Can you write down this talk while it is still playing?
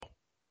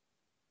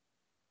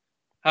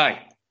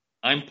Hi,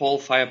 I'm Paul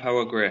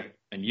Firepower Gray,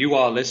 and you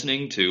are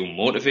listening to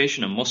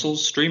Motivation and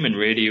Muscles streaming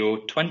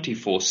radio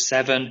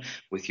 24/7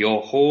 with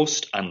your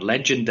host and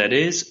legend that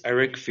is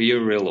Eric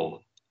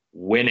Fiorillo.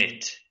 Win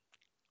it.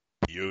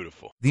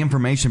 Beautiful. The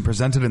information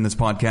presented in this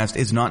podcast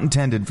is not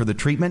intended for the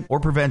treatment or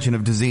prevention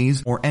of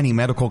disease or any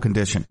medical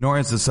condition, nor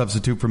is a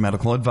substitute for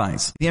medical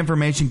advice. The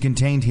information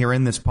contained here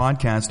in this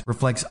podcast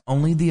reflects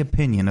only the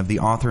opinion of the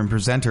author and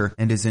presenter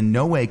and is in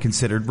no way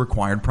considered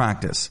required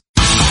practice.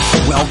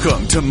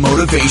 Welcome to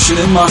Motivation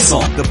and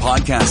Muscle, the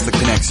podcast that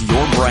connects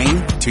your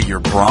brain to your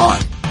brawn.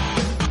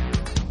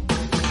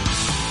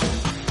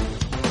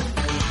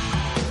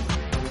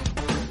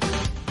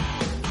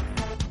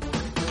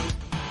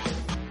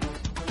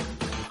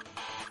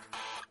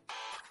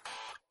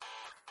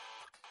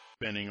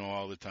 Spinning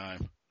all the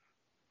time.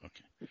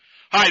 Okay.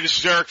 Hi, this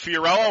is Eric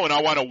Fiorillo, and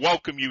I want to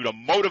welcome you to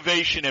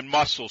Motivation and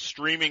Muscle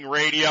streaming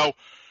radio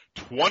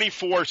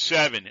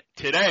 24/7.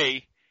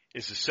 Today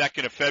is the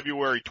 2nd of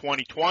February,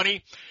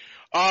 2020.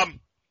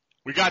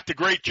 We got the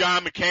great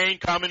John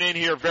McKean coming in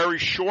here very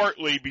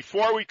shortly.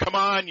 Before we come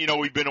on,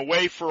 we've been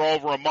away for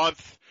over a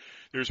month.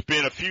 There's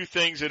been a few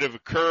things that have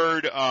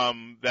occurred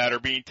that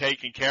are being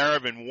taken care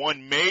of, and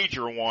one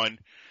major one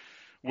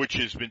which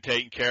has been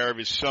taken care of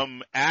is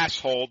some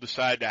asshole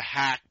decided to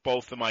hack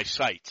both of my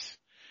sites.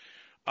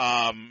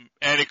 And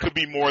it could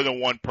be more than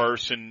one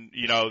person.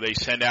 They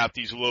send out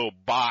these little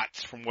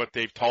bots from what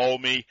they've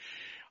told me.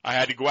 I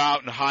had to go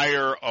out and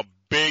hire a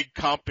big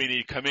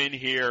company to come in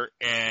here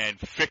and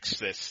fix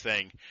this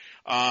thing,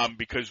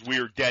 because we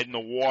are dead in the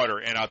water.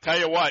 And I'll tell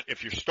you what,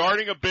 if you're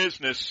starting a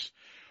business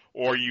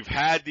or you've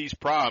had these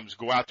problems,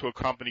 go out to a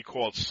company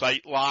called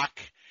SiteLock.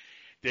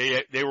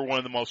 They were one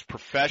of the most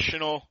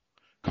professional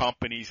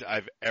companies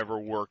I've ever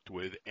worked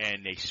with,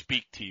 and they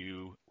speak to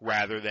you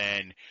rather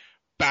than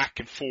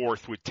back and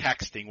forth with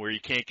texting where you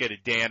can't get a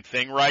damn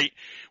thing right.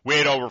 We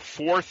had over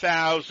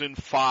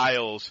 4,000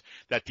 files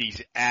that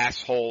these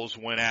assholes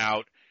went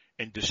out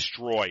and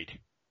destroyed,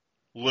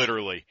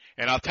 literally.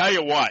 And I'll tell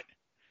you what,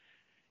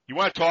 you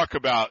want to talk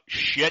about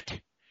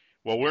shit?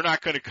 Well, we're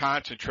not going to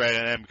concentrate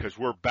on them because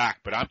we're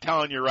back, but I'm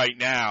telling you right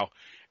now,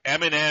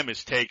 M&M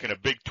is taking a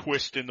big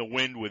twist in the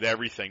wind with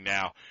everything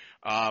now.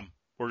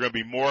 We're going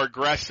to be more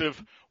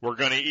aggressive. We're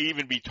going to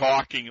even be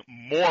talking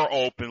more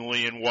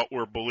openly in what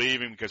we're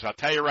believing, because I'll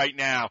tell you right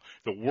now,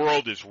 the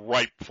world is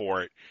ripe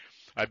for it.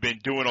 I've been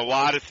doing a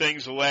lot of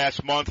things the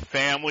last month,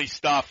 family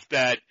stuff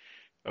that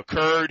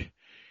occurred,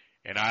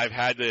 and I've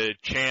had the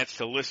chance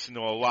to listen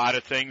to a lot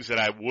of things that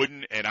I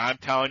wouldn't, and I'm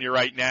telling you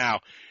right now,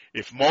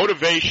 if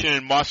motivation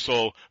and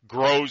muscle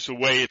grows the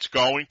way it's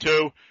going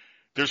to,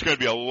 there's going to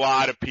be a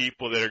lot of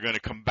people that are going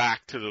to come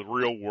back to the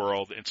real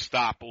world and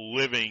stop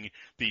living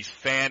these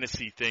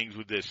fantasy things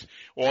with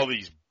all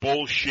these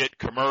bullshit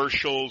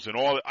commercials and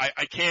all.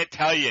 I can't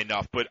tell you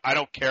enough, but I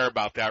don't care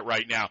about that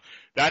right now.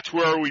 That's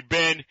where we've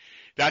been.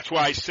 That's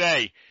why I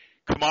say,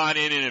 come on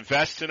in and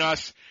invest in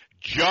us.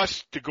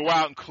 Just to go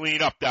out and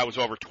clean up, that was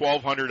over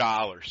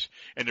 $1,200.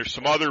 And there's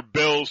some other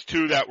bills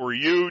too that were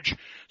huge.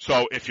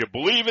 So if you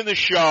believe in the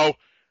show,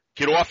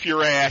 get off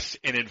your ass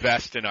and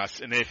invest in us.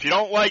 And if you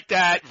don't like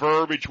that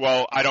verbiage,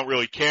 well, I don't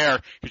really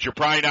care, because you're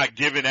probably not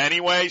giving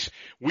anyways.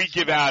 We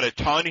give out a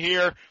ton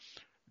here.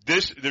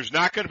 There's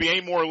not going to be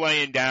any more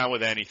laying down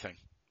with anything.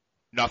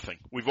 Nothing.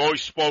 We've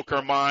always spoke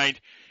our mind,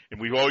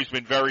 and we've always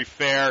been very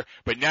fair,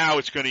 but now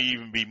it's going to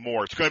even be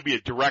more. It's going to be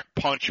a direct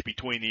punch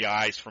between the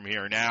eyes from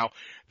here now.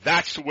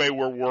 That's the way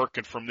we're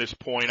working from this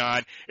point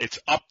on. It's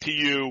up to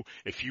you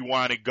if you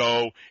want to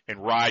go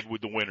and ride with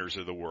the winners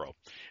of the world.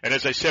 And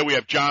as I said, we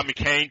have John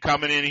McKean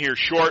coming in here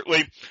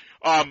shortly.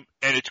 And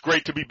it's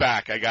great to be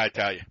back, I got to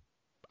tell you.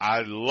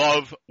 I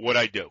love what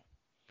I do,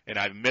 and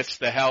I've missed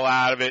the hell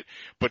out of it,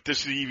 but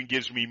this even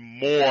gives me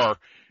more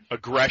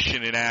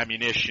aggression and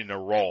ammunition to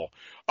roll.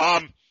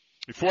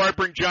 Before I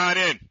bring John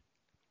in,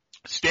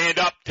 stand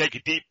up, take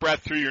a deep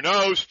breath through your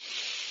nose,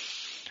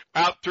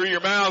 out through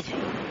your mouth,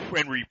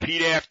 and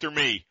repeat after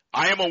me.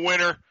 I am a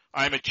winner.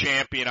 I am a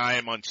champion. I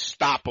am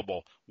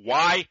unstoppable.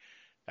 Why?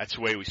 That's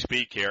the way we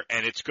speak here.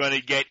 And it's going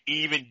to get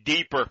even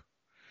deeper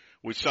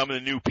with some of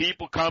the new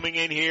people coming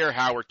in here,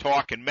 how we're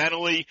talking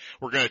mentally.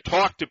 We're going to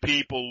talk to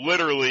people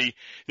literally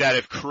that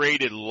have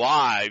created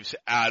lives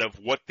out of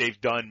what they've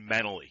done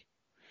mentally.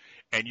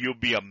 And you'll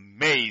be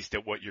amazed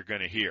at what you're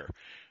going to hear.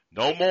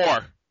 No more.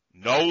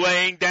 No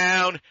laying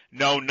down.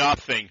 No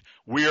nothing.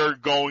 We are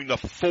going to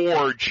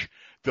forge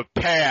the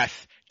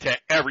path to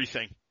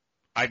everything.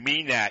 I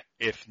mean that.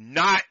 If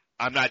not,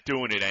 I'm not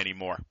doing it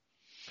anymore.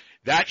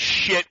 That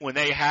shit when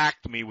they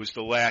hacked me was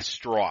the last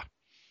straw.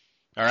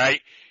 All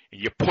right?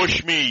 And you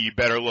push me, you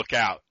better look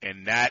out.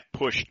 And that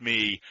pushed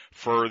me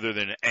further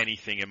than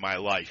anything in my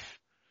life.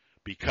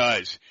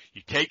 Because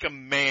you take a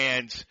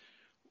man's,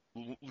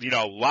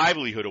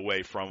 livelihood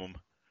away from him,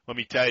 let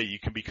me tell you, you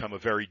can become a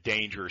very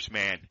dangerous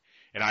man.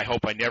 And I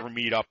hope I never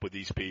meet up with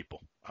these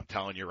people. I'm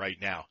telling you right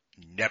now,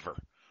 never.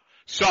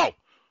 So,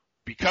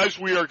 because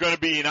we are going to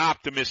be an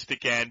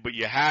optimistic end, but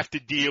you have to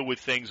deal with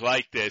things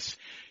like this.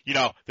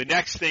 The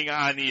next thing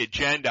on the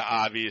agenda,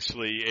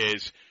 obviously,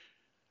 is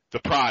the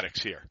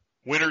products here.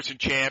 Winners and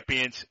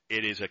Champions.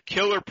 It is a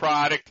killer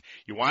product.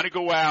 You want to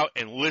go out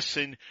and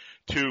listen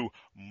to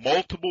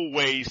multiple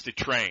ways to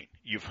train.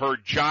 You've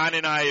heard John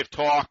and I have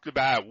talked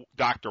about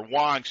Dr.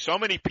 Wong, so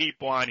many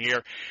people on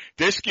here.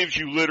 This gives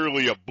you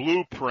literally a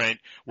blueprint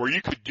where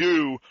you could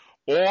do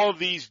all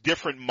these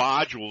different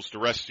modules the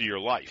rest of your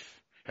life.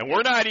 And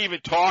we're not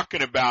even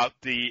talking about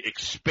the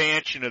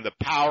expansion of the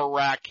power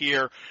rack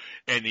here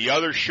and the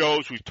other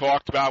shows we've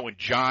talked about when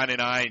John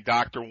and I and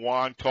Dr.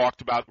 Wong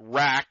talked about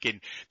rack and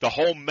the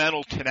whole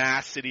mental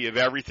tenacity of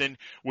everything,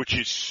 which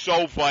is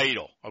so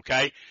vital,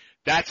 okay?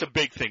 That's a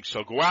big thing.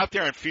 So go out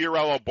there on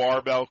Fiorello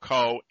Barbell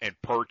Co. and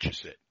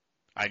purchase it.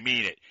 I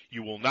mean it.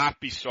 You will not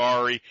be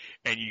sorry,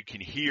 and you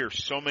can hear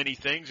so many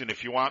things, and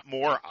if you want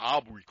more,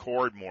 I'll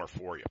record more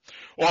for you.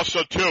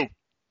 Also, too,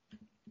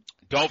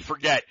 don't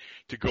forget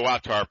to go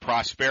out to our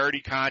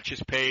Prosperity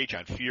Conscious page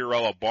on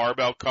Fiorello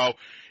Barbell Co.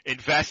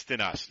 Invest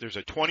in us. There's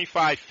a $25,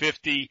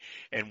 $50,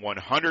 and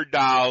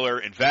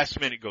 $100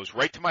 investment. It goes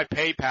right to my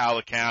PayPal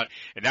account,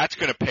 and that's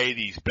going to pay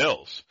these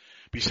bills,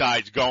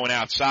 besides going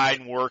outside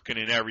and working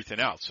and everything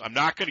else. I'm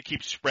not going to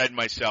keep spreading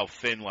myself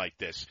thin like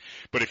this.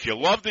 But if you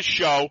love the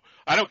show,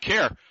 I don't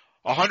care.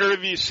 100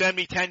 of you send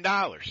me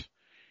 $10.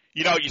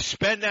 You know, you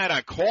spend that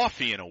on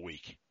coffee in a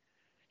week.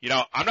 You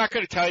know, I'm not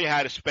going to tell you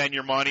how to spend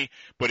your money,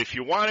 but if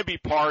you want to be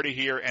part of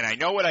here, and I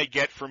know what I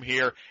get from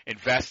here,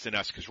 invest in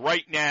us. Because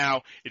right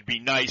now, it'd be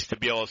nice to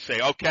be able to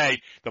say,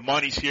 okay, the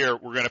money's here,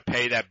 we're going to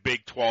pay that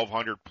big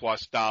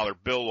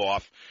 $1,200+ bill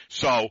off.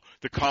 So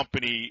the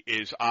company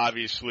is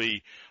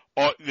obviously,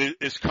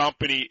 this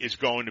company is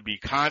going to be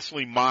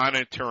constantly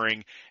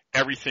monitoring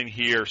everything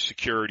here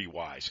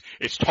security-wise.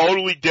 It's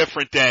totally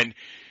different than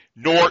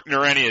Norton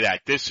or any of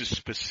that. This is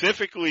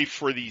specifically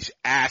for these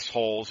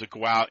assholes that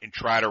go out and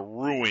try to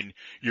ruin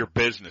your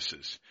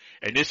businesses.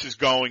 And this is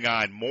going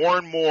on more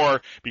and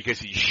more because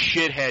these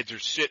shitheads are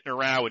sitting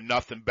around with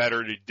nothing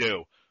better to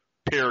do.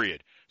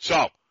 Period.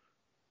 So,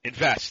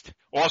 invest.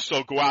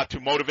 Also, go out to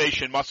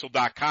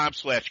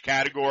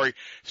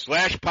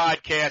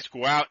motivationmuscle.com/category/podcast.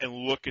 Go out and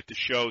look at the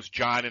shows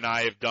John and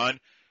I have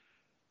done.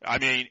 I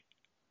mean,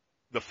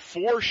 the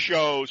 4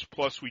 shows,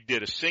 plus we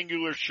did a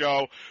singular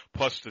show,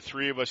 plus the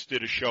 3 of us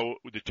did a show,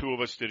 the 2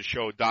 of us did a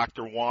show with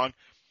Dr. Wong.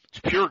 It's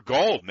pure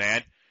gold,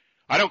 man.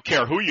 I don't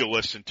care who you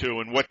listen to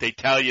and what they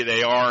tell you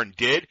they are and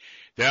did.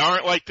 They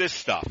aren't like this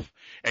stuff.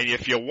 And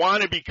if you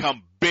want to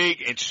become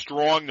big and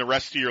strong the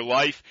rest of your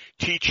life,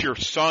 teach your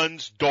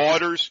sons,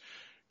 daughters,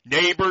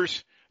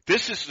 neighbors,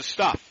 this is the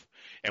stuff.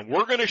 And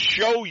we're going to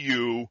show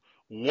you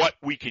what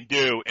we can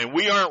do, and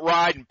we aren't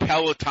riding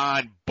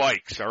Peloton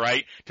bikes, all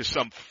right, to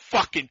some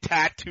fucking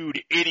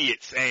tattooed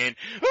idiot saying,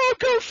 oh,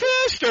 go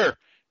faster.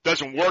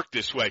 Doesn't work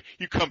this way.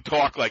 You come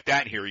talk like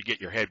that in here, you get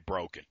your head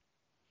broken.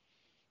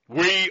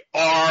 We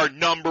are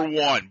number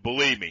one,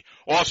 believe me.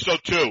 Also,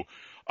 too,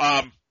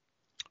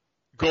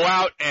 go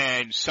out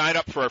and sign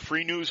up for our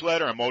free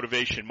newsletter on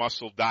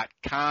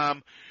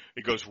motivationmuscle.com.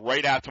 It goes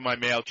right out to my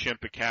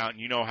MailChimp account, and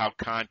you know how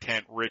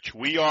content rich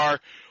we are.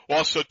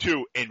 Also,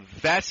 too,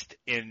 invest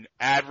in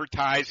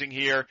advertising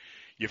here.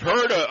 You've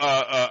heard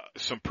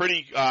some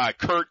pretty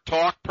curt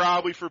talk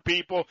probably for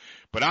people,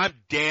 but I'm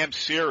damn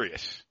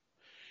serious.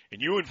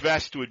 And you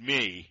invest with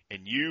me,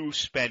 and you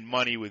spend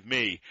money with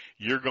me,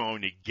 you're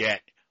going to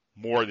get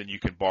more than you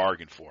can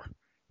bargain for.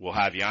 We'll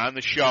have you on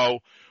the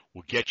show.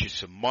 We'll get you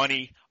some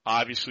money.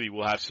 Obviously,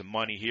 we'll have some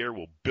money here.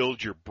 We'll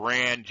build your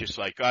brand just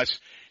like us.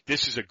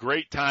 This is a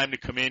great time to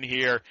come in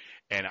here,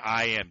 and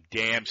I am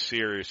damn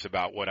serious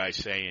about what I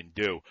say and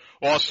do.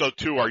 Also,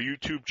 too, our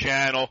YouTube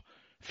channel,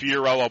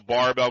 Fiorello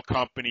Barbell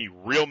Company,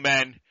 Real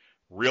Men,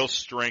 Real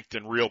Strength,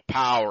 and Real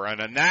Power.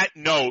 And on that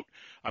note,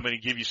 I'm going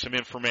to give you some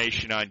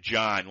information on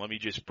John. Let me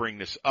just bring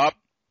this up.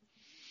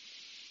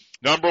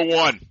 Number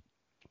 1.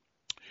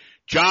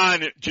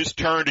 John just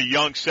turned a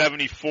young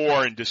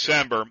 74 in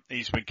December.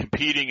 He's been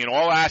competing in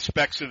all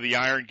aspects of the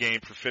iron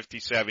game for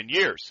 57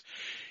 years.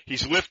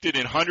 He's lifted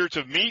in hundreds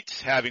of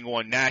meets, having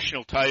won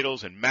national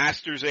titles in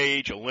Masters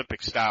Age,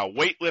 Olympic-style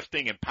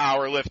weightlifting and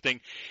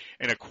powerlifting,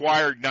 and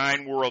acquired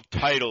 9 world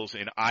titles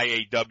in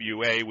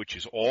IAWA, which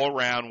is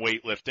all-around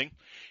weightlifting.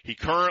 He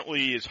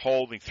currently is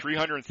holding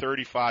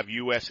 335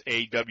 US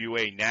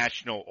AWA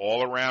national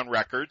all-around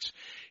records.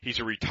 He's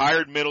a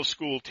retired middle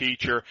school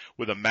teacher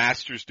with a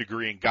master's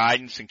degree in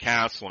guidance and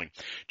counseling.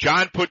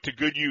 John put to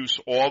good use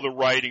all the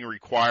writing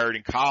required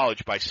in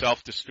college by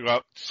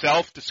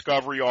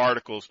self-discovery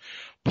articles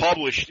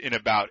published in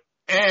about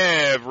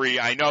every,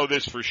 I know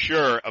this for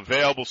sure,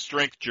 available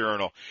strength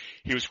journal.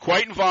 He was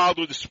quite involved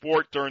with the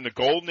sport during the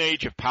golden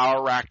age of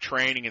power rack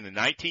training in the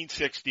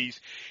 1960s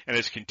and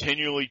has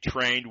continually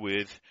trained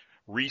with,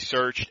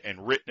 researched,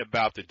 and written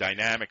about the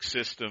dynamic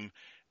system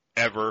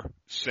ever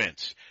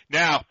since.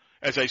 Now,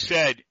 as I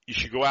said, you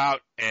should go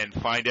out and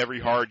find every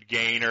hard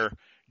gainer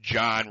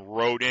John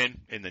wrote in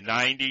the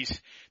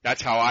 90s.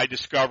 That's how I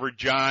discovered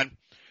John.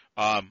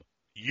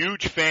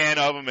 Huge fan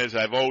of him, as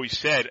I've always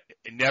said.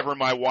 Never in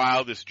my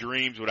wildest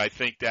dreams would I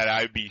think that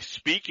I'd be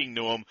speaking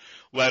to him,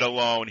 let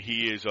alone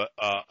he is a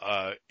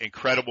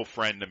incredible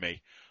friend to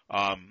me.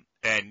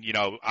 And, you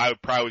know, I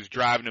probably was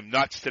driving him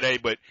nuts today,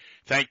 but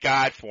thank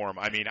God for him.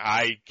 I mean,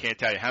 I can't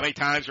tell you how many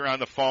times we're on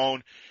the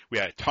phone. We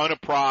had a ton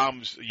of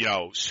problems. You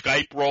know,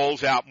 Skype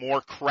rolls out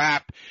more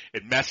crap.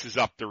 It messes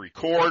up the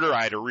recorder.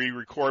 I had to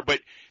re-record.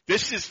 But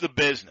this is the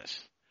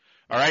business.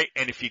 All right?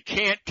 And if you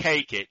can't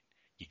take it,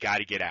 you got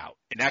to get out.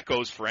 And that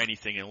goes for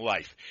anything in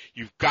life.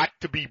 You've got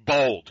to be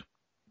bold.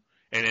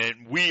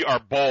 And we are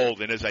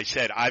bold. And as I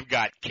said, I've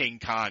got King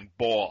Kong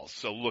balls.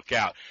 So look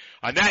out.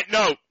 On that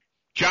note,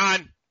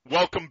 John,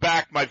 welcome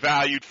back, my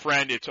valued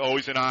friend. It's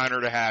always an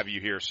honor to have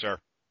you here, sir.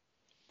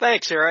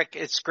 Thanks, Eric.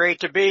 It's great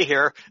to be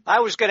here.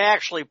 I was going to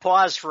actually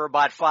pause for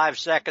about 5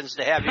 seconds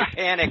to have you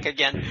panic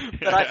again,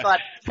 but I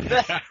thought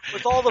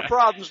with all the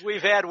problems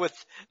we've had with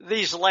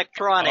these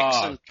electronics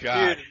and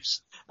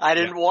computers, I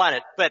didn't want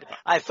it. But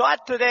I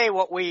thought today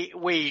what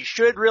we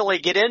should really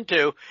get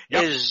into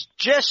is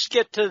just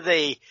get to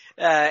the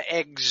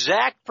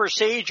exact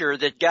procedure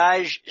that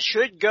guys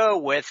should go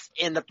with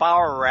in the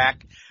power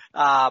rack,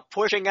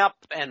 pushing up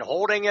and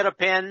holding at a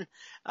pin,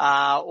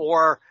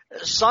 or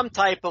some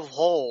type of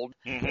hold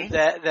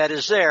that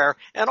is there,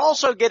 and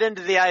also get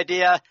into the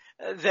idea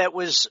that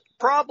was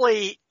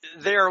probably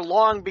there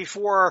long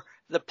before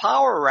the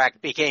power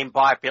rack became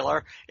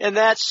popular, and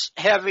that's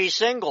heavy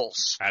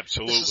singles.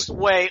 Absolutely. This is the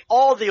way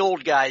all the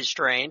old guys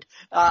trained.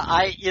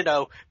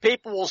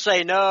 People will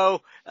say, no,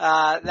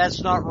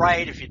 that's not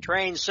right. If you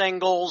train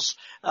singles,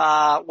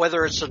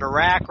 whether it's in a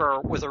rack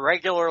or with a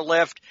regular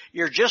lift,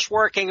 you're just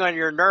working on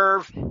your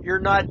nerve. You're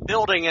not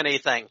building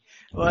anything.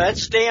 Well,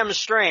 that's damn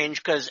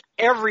strange because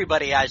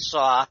everybody I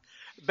saw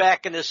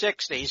back in the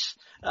 60s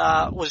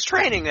was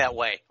training that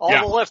way. All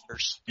the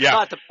lifters.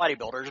 Not the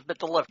bodybuilders, but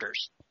the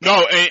lifters.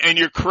 No, and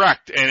you're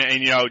correct.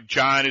 And, you know,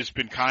 John has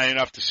been kind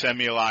enough to send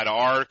me a lot of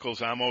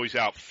articles. I'm always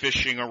out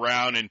fishing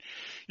around. And,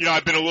 you know,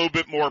 I've been a little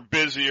bit more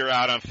busier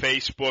out on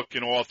Facebook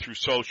and all through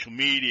social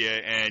media.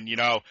 And, you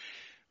know,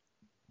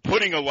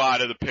 putting a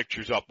lot of the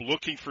pictures up,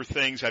 looking for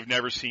things I've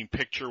never seen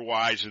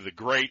picture-wise of the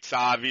greats,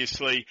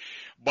 obviously.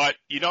 But,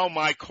 you know,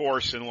 my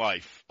course in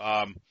life,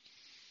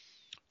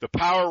 the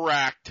power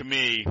rack to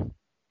me,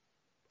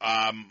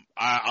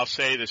 I'll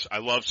say this, I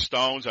love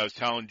stones. I was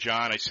telling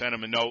John, I sent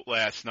him a note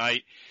last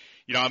night.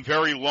 You know, I'm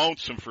very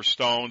lonesome for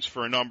stones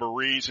for a number of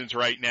reasons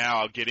right now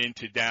I'll get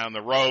into down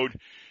the road.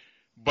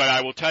 But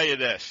I will tell you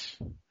this,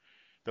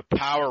 the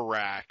power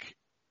rack,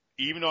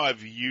 even though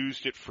I've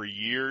used it for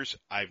years,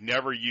 I've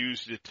never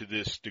used it to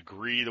this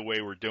degree the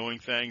way we're doing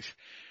things.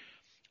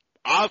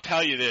 I'll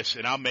tell you this,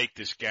 and I'll make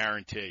this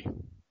guarantee.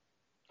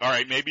 All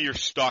right, maybe you're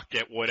stuck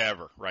at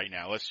whatever right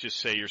now. Let's just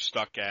say you're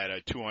stuck at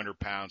a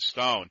 200-pound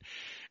stone,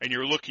 and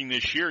you're looking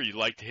this year, you'd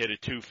like to hit a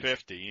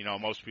 250. You know,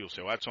 most people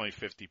say, well, that's only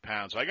 50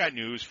 pounds. I got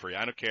news for you.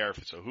 I don't care if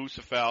it's a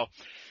Husafel,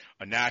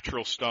 a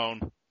natural stone,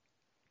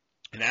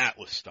 an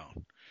Atlas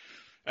stone.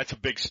 That's a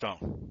big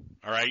stone,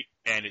 all right?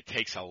 And it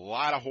takes a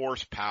lot of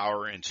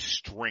horsepower and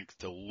strength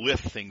to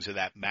lift things of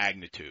that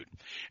magnitude.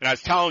 And I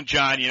was telling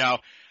John, you know,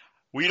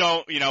 we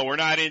don't, you know, we're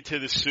not into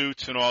the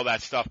suits and all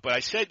that stuff. But I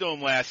said to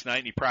him last night,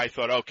 and he probably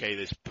thought, okay,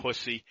 this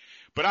pussy.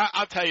 But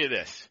I'll tell you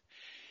this.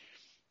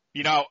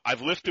 You know,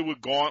 I've lifted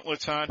with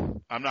gauntlets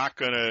on. I'm not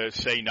going to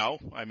say no.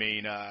 I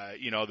mean,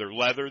 you know, they're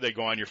leather. They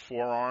go on your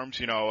forearms.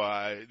 You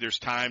know, there's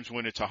times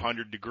when it's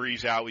 100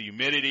 degrees out with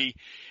humidity.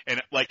 And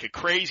like a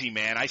crazy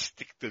man, I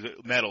stick the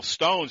metal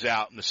stones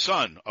out in the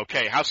sun.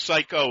 Okay, how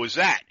psycho is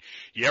that?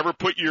 You ever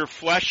put your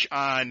flesh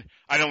on,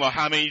 I don't know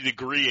how many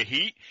degree of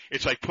heat?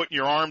 It's like putting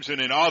your arms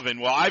in an oven.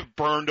 Well, I've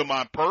burned them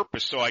on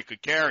purpose so I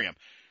could carry them.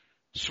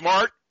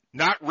 Smart?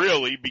 Not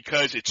really,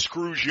 because it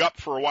screws you up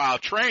for a while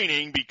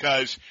training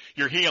because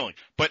you're healing.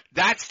 But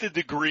that's the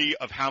degree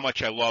of how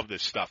much I love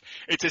this stuff.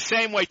 It's the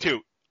same way,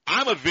 too.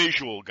 I'm a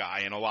visual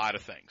guy in a lot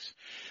of things.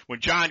 When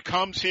John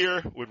comes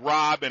here with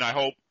Rob, and I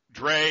hope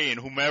Dre and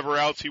whomever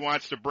else he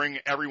wants to bring,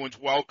 everyone's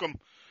welcome.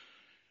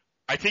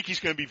 I think he's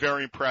going to be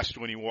very impressed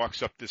when he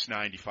walks up this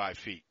 95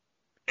 feet.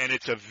 And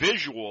it's a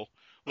visual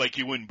like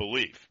you wouldn't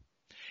believe.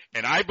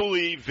 And I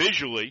believe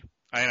visually,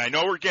 and I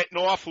know we're getting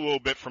off a little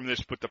bit from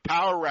this, but the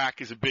power rack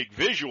is a big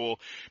visual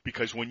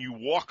because when you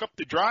walk up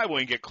the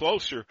driveway and get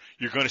closer,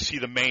 you're going to see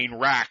the main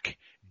rack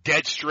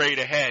dead straight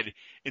ahead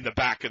in the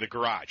back of the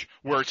garage,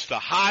 where it's the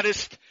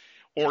hottest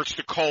or it's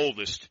the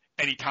coldest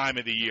any time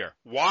of the year.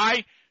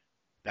 Why?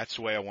 That's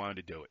the way I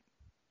wanted to do it.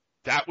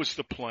 That was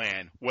the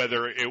plan,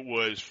 whether it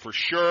was for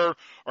sure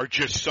or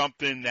just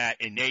something that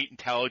innate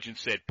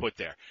intelligence said put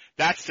there.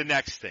 That's the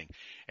next thing.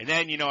 And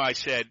then, you know, I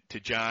said to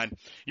John,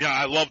 you know,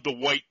 I love the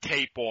white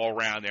tape all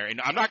around there.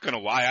 And I'm not going to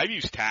lie, I've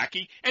used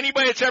tacky.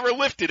 Anybody that's ever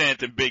lifted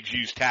anything big's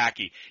used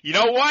tacky. You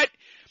know what?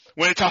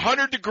 When it's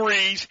 100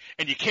 degrees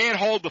and you can't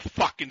hold the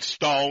fucking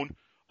stone,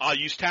 I'll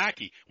use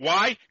tacky.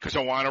 Why? Because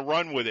I want to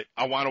run with it.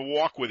 I want to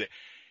walk with it.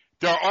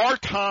 There are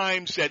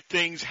times that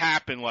things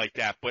happen like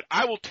that, but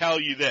I will tell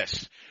you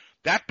this.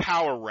 That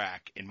power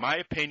rack, in my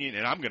opinion,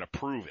 and I'm going to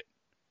prove it,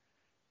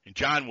 and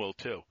John will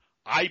too,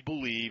 I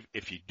believe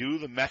if you do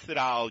the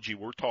methodology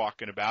we're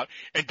talking about,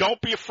 and don't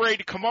be afraid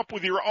to come up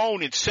with your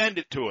own and send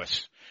it to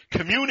us.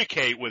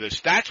 Communicate with us.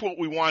 That's what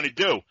we want to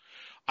do.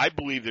 I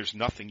believe there's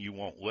nothing you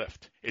won't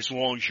lift as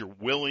long as you're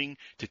willing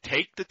to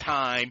take the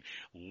time,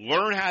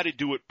 learn how to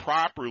do it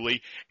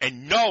properly,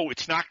 and know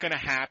it's not going to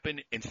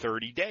happen in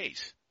 30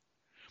 days.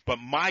 But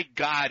my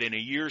God, in a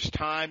year's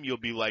time, you'll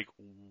be like,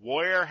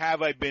 where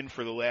have I been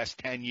for the last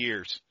 10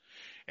 years?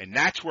 And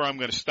that's where I'm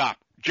going to stop.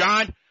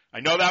 John,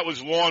 I know that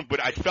was long,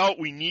 but I felt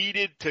we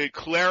needed to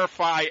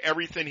clarify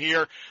everything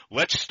here.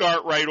 Let's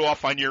start right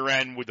off on your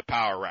end with the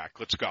power rack.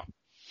 Let's go.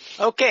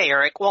 Okay,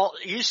 Eric. Well,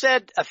 you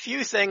said a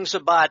few things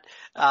about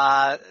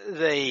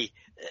the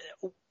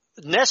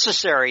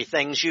necessary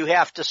things you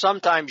have to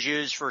sometimes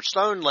use for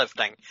stone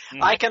lifting.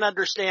 Mm-hmm. I can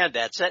understand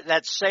that.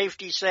 That's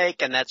safety's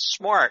sake, and that's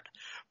smart.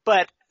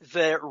 But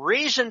the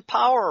reason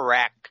power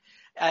rack,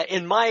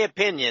 in my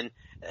opinion,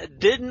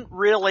 didn't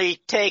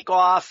really take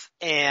off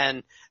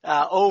and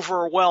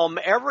overwhelm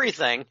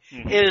everything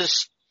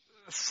is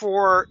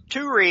for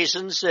two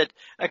reasons that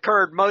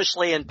occurred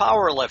mostly in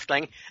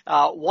powerlifting.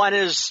 One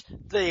is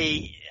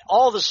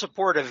all the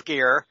supportive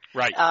gear,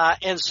 right?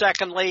 And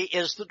secondly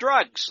is the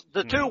drugs.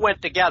 The two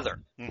went together.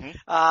 Mm-hmm.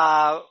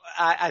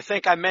 I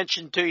think I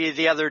mentioned to you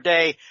the other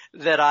day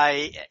that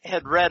I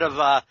had read of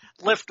a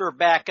lifter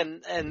back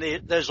in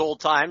those old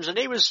times, and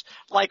he was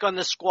like on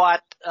the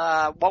squat,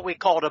 what we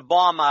called a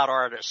bomb out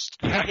artist.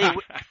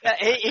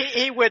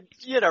 He would,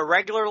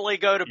 regularly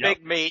go to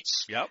big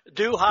meets,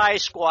 do high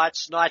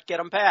squats, not get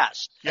them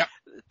passed. Yep.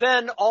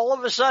 Then all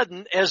of a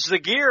sudden, as the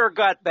gear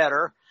got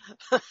better,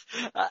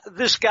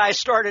 this guy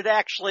started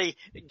actually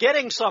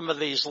getting some of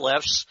these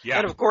lifts. Yeah.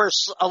 And of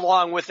course,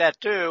 along with that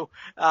too,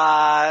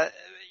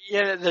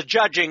 the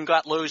judging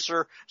got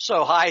looser,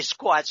 so high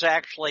squats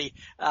actually,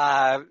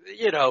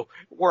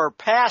 were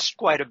passed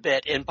quite a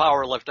bit in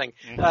powerlifting.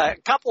 Mm-hmm. A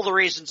couple of the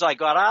reasons I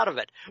got out of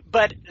it.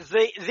 But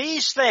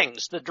these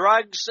things, the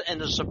drugs and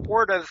the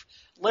supportive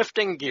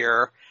lifting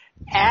gear,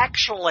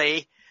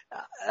 actually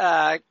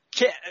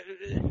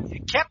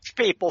kept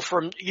people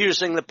from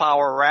using the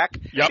power rack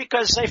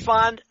because they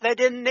found they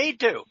didn't need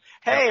to.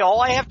 Hey, all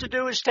I have to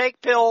do is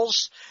take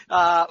pills,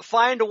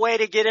 find a way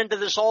to get into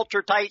this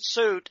ultra tight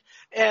suit,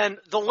 and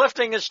the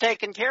lifting is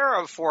taken care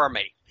of for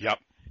me. Yep.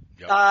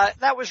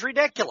 That was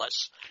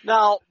ridiculous.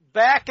 Now,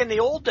 back in the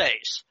old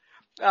days,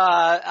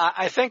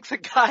 I think the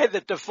guy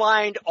that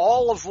defined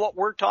all of what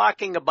we're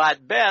talking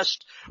about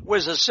best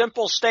was a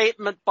simple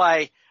statement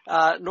by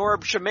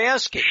Norb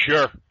Szymanski.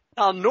 Sure.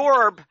 Now,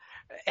 Norb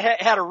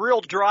had a real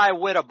dry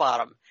wit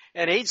about him,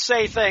 and he'd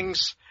say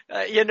things,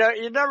 you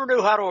never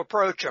knew how to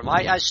approach him.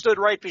 I stood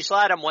right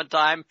beside him one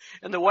time,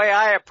 and the way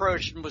I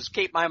approached him was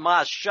keep my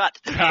mouth shut.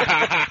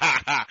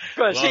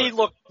 Because he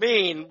looked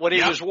mean when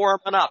he was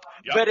warming up.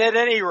 Yep. But at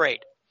any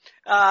rate,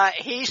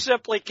 he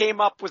simply came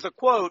up with a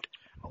quote.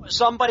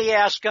 Somebody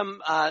asked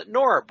him,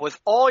 Norb, with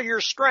all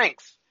your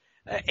strength,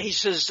 he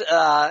says,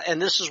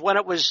 and this is when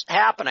it was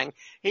happening,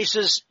 he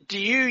says, do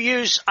you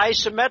use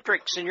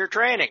isometrics in your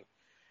training?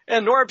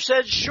 And Norb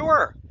said,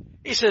 sure.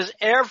 He says,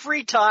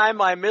 every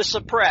time I miss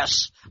a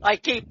press, I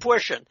keep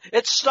pushing.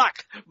 It's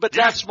stuck, but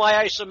that's my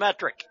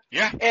isometric.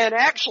 Yeah. And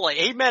actually,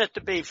 he meant it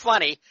to be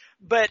funny,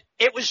 but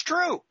it was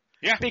true.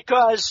 Yeah.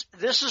 Because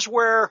this is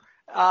where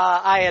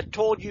I had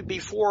told you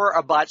before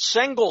about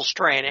singles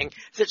training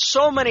that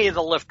so many of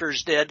the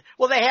lifters did.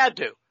 Well, they had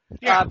to.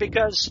 Yeah.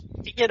 Because,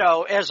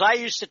 as I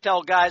used to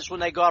tell guys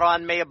when they got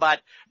on me about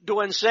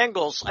doing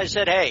singles, I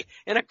said, hey,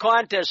 in a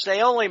contest,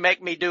 they only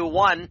make me do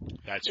one.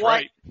 That's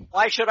right.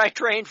 Why should I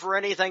train for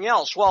anything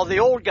else? Well, the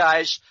old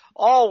guys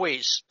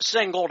always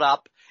singled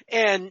up,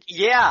 and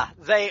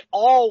they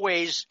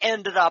always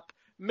ended up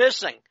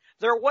missing.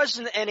 There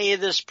wasn't any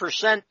of this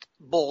percent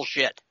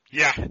bullshit.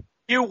 Yeah.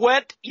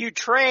 You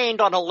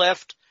trained on a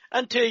lift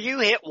until you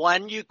hit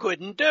one you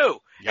couldn't do.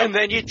 Yep. And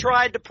then you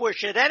tried to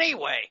push it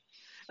anyway.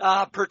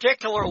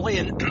 Particularly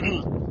in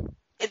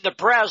the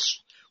press,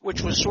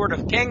 which was sort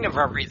of king of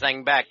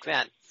everything back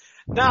then.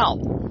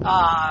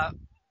 Now,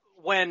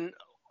 when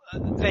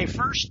they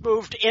first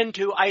moved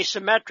into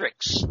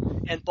isometrics,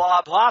 and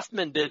Bob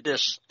Hoffman did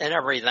this and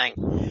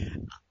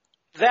everything,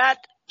 that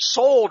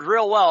sold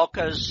real well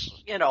because,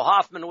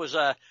 Hoffman was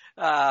a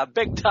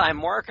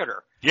big-time marketer.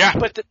 Yeah.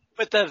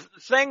 But the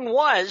thing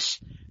was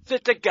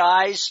that the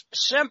guys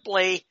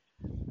simply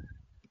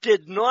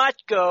did not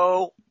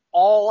go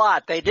all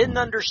out. They didn't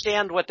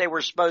understand what they were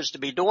supposed to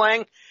be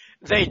doing.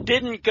 They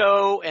didn't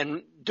go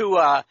and do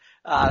an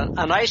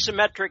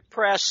isometric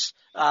press,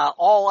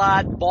 all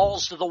out,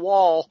 balls to the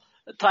wall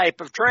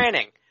type of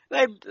training.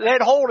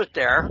 They'd hold it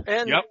there,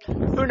 and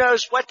who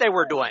knows what they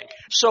were doing.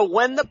 So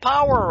when the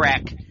power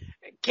rack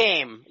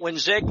came, when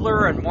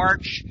Ziegler and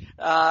March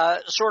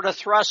sort of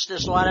thrust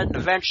this on it, and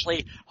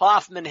eventually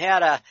Hoffman had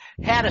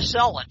to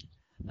sell it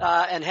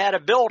and had to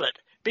build it.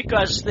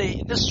 Because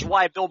this is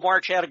why Bill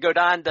March had to go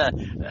down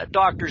to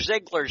Dr.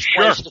 Ziegler's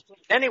place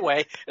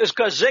anyway, is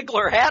because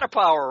Ziegler had a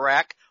power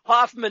rack,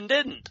 Hoffman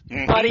didn't,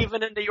 not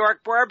even in the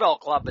York Barbell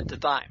Club at the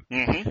time.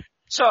 Mm-hmm.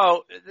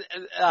 So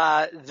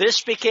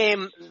this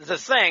became the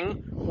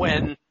thing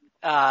when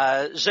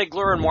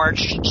Ziegler and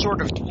March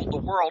sort of told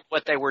the world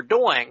what they were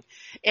doing.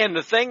 And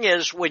the thing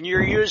is, when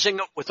you're using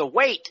it with a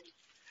weight,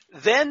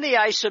 Then the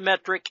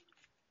isometric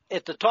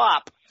at the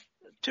top,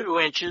 2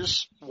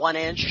 inches, 1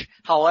 inch,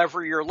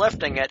 however you're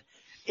lifting it,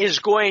 is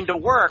going to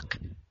work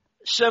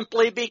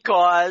simply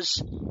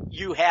because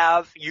you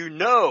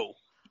know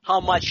how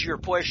much you're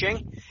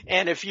pushing.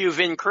 And if you've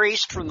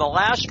increased from the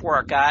last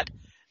workout,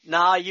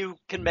 now you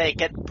can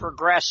make it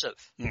progressive.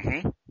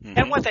 Mm-hmm. Mm-hmm.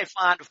 And what they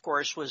found, of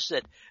course, was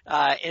that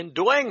in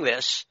doing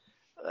this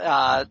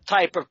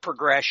type of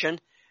progression,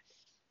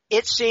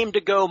 it seemed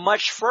to go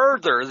much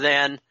further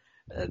than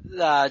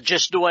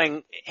just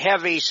doing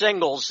heavy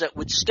singles that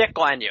would stick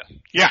on you.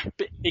 Yeah.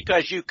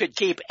 Because you could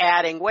keep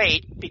adding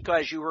weight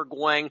because you were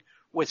going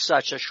with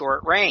such a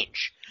short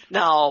range.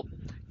 Now,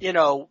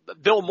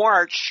 Bill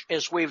March,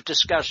 as we've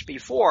discussed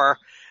before,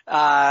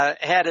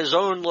 had his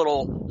own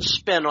little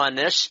spin on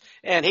this,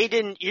 and he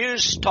didn't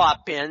use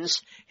top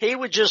pins. He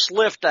would just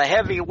lift a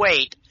heavy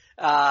weight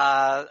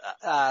a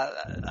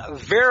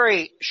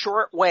very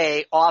short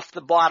way off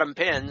the bottom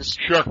pins,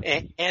 sure,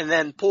 and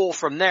then pull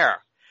from there.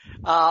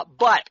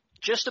 But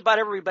just about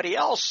everybody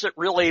else that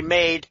really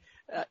made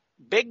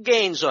big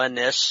gains on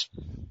this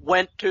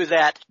went to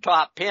that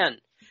top pin.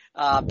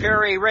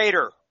 Perry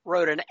Rader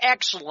wrote an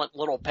excellent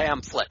little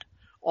pamphlet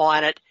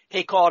on it.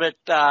 He called it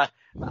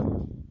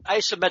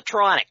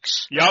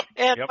isometronics. Yep.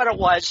 And what it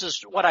was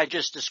is what I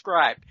just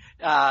described.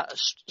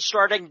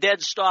 Starting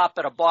dead stop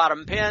at a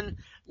bottom pin,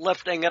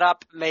 lifting it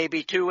up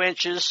maybe 2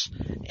 inches,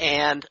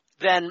 and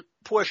then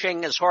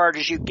pushing as hard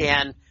as you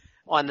can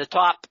on the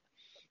top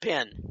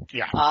pin.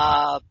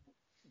 Yeah.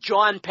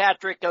 John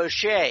Patrick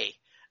O'Shea,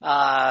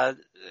 a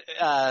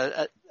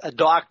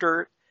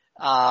doctor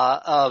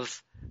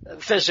of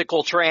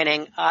physical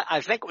training,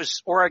 I think it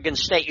was Oregon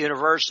State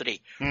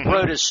University,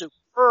 wrote a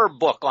superb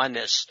book on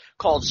this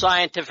called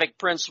Scientific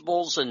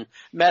Principles and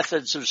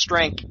Methods of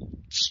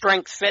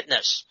Strength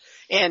Fitness.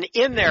 And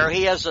in there,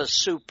 he has a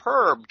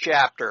superb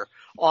chapter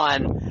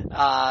on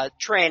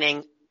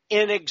training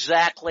in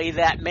exactly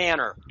that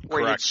manner,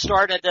 where you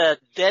start at a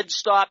dead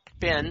stop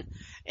pin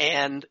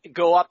and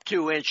go up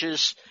 2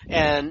 inches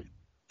and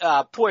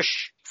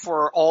push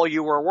for all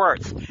you were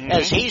worth. Mm-hmm.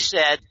 As he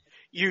said,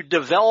 you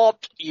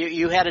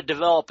had to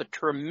develop a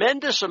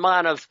tremendous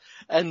amount of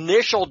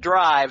initial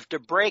drive to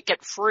break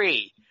it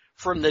free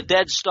from the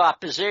dead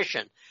stop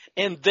position.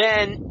 And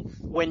then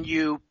when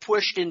you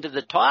pushed into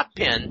the top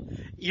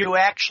pin, you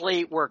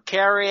actually were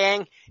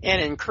carrying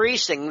and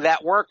increasing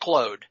that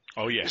workload.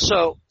 Oh yeah.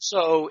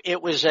 So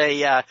it was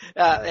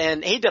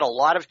and he did a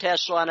lot of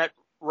tests on it,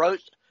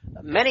 wrote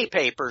many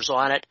papers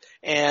on it,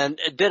 and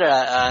did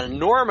an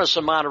enormous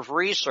amount of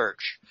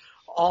research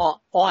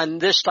on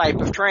this type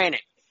of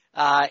training.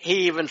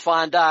 He even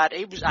found out,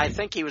 I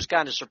think he was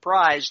kind of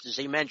surprised, as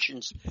he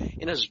mentions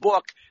in his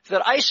book,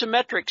 that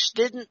isometrics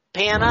didn't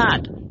pan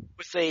out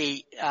with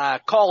the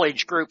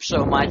college group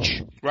so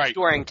much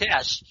during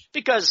tests,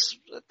 because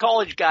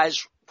college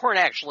guys weren't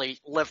actually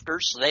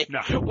lifters.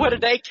 What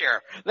did they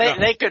care?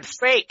 They could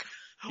fake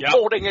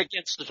holding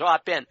against the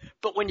top end.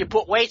 But when you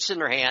put weights in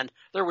their hand,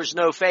 there was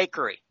no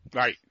fakery.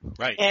 Right.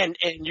 And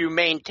you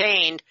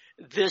maintained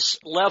this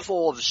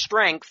level of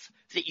strength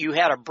that you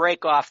had to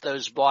break off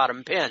those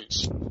bottom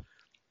pins.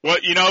 Well,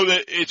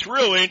 it's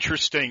real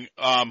interesting.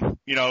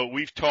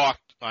 We've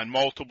talked on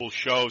multiple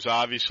shows.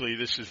 Obviously,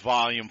 this is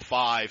volume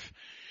 5.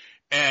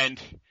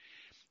 And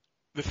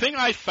the thing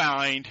I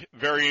find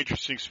very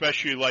interesting,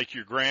 especially like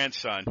your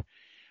grandson,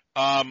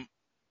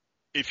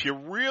 if you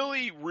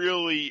really,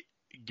 really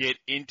get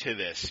into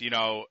this,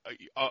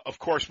 of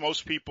course,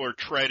 most people are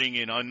treading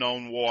in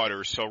unknown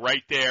waters. So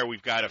right there,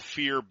 we've got a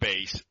fear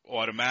base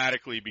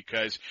automatically,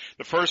 because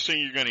the first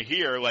thing you're going to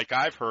hear, like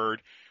I've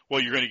heard, well,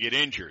 you're going to get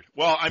injured.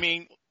 Well, I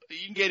mean,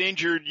 you can get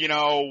injured,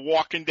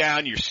 walking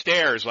down your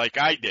stairs like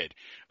I did.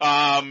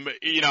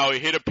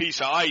 Hit a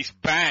piece of ice,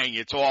 bang,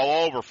 it's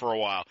all over for a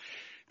while.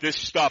 This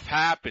stuff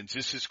happens.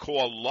 This is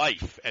called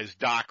life, as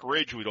Doc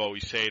Ridge would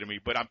always say to me.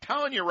 But I'm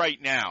telling you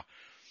right now,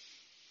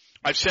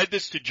 I've said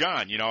this to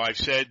John. I've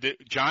said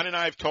that John and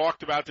I have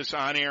talked about this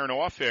on air and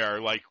off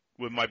air, like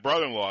with my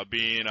brother-in-law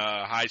being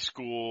a high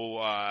school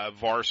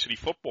varsity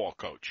football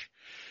coach.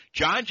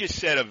 John just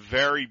said a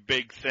very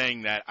big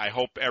thing that I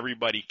hope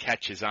everybody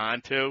catches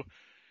on to,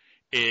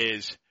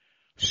 is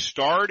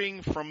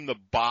starting from the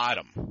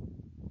bottom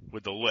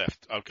with the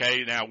lift.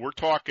 Okay, now we're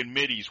talking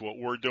middies, what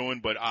we're doing,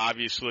 but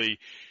obviously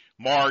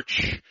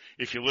March,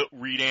 if you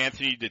read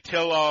Anthony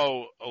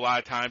DiTillo, a lot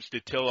of times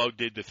DiTillo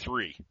did the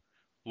 3.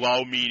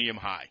 Low, medium,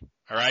 high.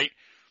 All right?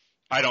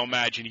 I don't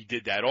imagine he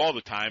did that all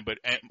the time, but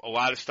a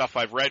lot of stuff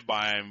I've read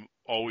by him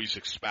always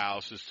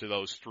espouses to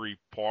those 3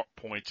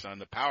 points on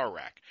the power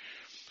rack.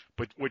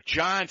 But what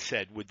John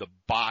said with the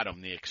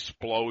bottom, the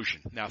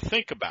explosion. Now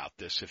think about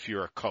this if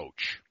you're a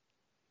coach.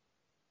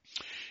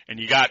 And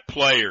you got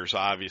players,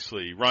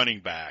 obviously,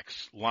 running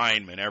backs,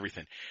 linemen,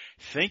 everything.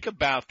 Think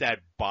about that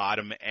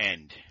bottom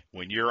end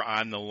when you're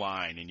on the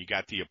line and you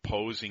got the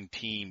opposing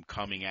team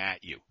coming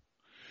at you.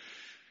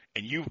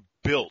 And you've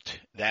built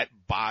that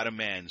bottom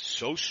end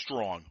so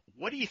strong.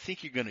 What do you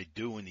think you're going to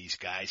do when these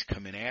guys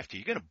come in after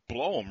you? You're going to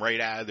blow them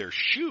right out of their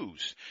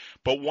shoes.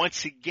 But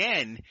once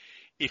again,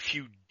 if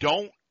you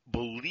don't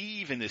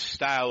believe in this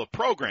style of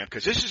program,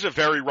 because this is a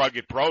very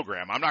rugged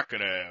program. I'm not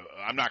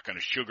gonna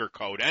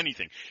sugarcoat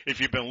anything. If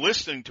you've been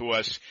listening to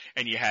us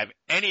and you have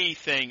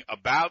anything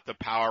about the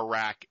Power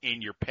Rack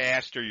in your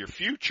past or your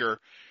future,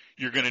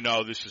 you're gonna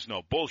know this is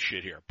no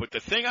bullshit here. But the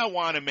thing I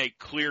want to make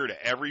clear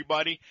to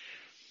everybody,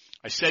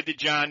 I said to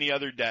John the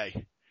other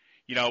day,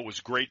 it was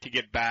great to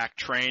get back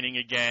training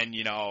again.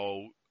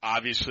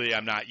 Obviously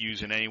I'm not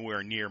using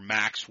anywhere near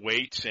max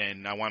weights,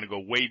 and I want to go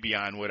way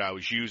beyond what I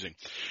was using.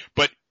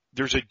 But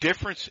there's a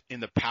difference in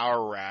the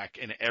Power Rack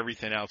and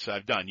everything else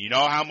I've done. You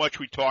know how much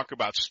we talk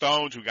about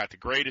stones. We got the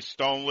greatest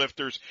stone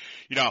lifters.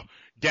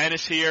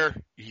 Dennis here,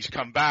 he's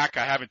come back.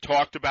 I haven't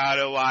talked about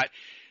it a lot.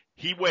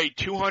 He weighed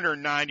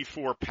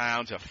 294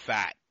 pounds of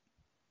fat.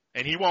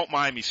 And he won't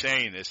mind me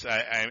saying this,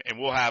 and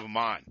we'll have him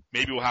on.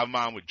 Maybe we'll have him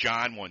on with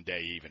John one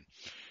day even.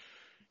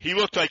 He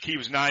looked like he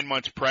was 9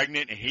 months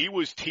pregnant, and he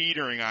was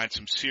teetering on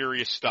some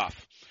serious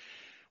stuff.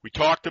 We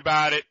talked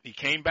about it. He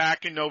came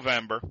back in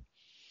November,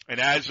 and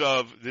as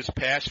of this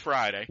past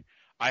Friday,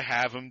 I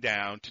have him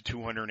down to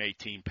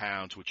 218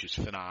 pounds, which is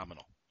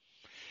phenomenal.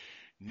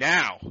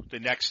 Now, the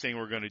next thing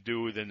we're going to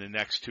do within the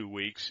next 2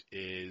 weeks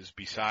is,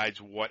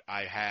 besides what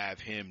I have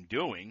him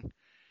doing,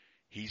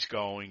 he's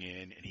going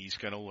in and he's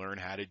going to learn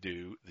how to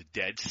do the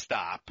dead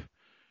stop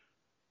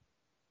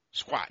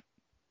squat.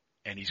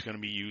 And he's going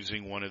to be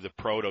using one of the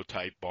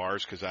prototype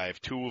bars, because I have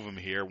 2 of them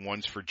here.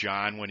 One's for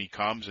John when he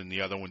comes, and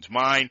the other one's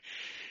mine.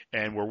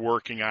 And we're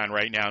working on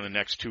right now in the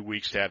next 2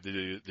 weeks to have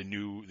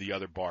the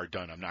other bar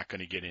done. I'm not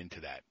going to get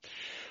into that.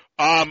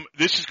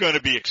 This is going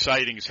to be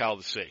exciting as hell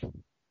to see.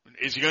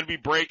 Is he going to be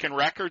breaking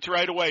records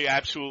right away?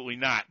 Absolutely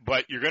not.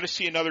 But you're going to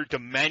see another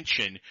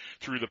dimension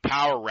through the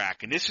Power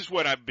Rack. And this is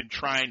what I've been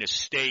trying to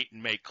state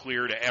and make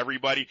clear to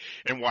everybody,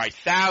 and why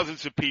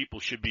thousands of people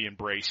should be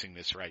embracing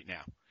this right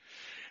now.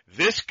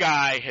 This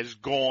guy has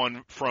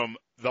gone from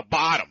the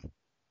bottom,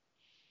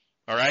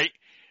 all right,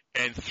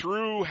 and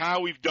through how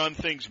we've done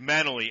things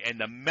mentally, and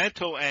the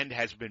mental end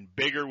has been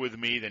bigger with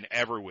me than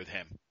ever with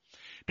him.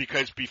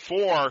 Because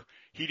before,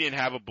 he didn't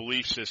have a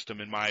belief system,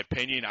 in my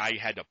opinion. I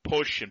had to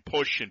push and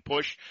push and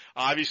push.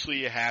 Obviously,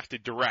 you have to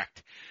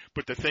direct.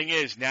 But the thing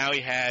is, now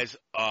he has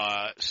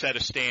a set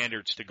of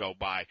standards to go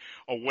by,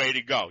 a way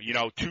to go.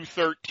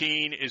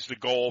 213 is the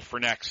goal for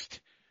next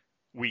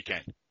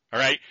weekend, all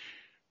right?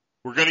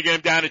 We're going to get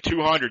him down to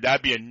 200.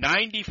 That'd be a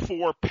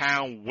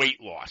 94-pound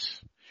weight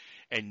loss.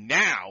 And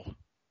now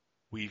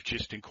we've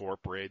just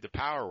incorporated the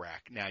Power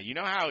Rack. Now, you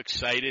know how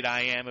excited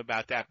I am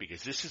about that?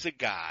 Because this is a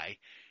guy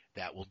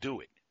that will do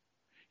it.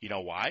 You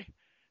know why?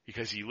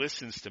 Because he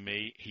listens to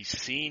me. He's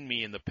seen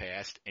me in the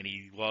past, and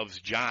he loves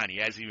John. He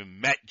hasn't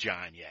even met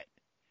John yet.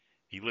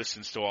 He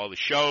listens to all the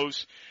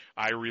shows.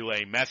 I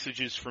relay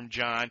messages from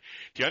John.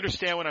 Do you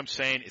understand what I'm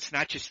saying? It's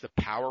not just the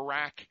Power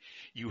Rack.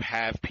 You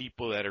have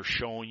people that are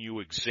showing you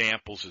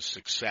examples of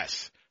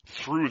success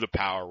through the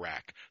Power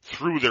Rack,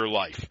 through their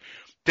life.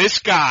 This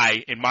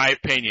guy, in my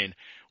opinion,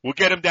 will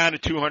get him down to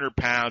 200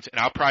 pounds, and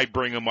I'll probably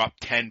bring him up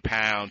 10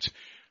 pounds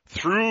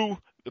through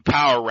the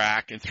Power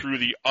Rack and through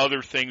the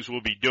other things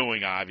we'll be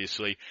doing,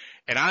 obviously.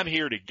 And I'm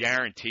here to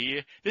guarantee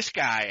you, this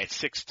guy at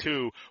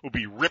 6'2" will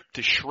be ripped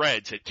to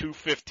shreds at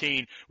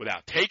 215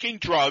 without taking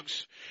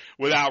drugs,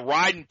 without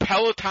riding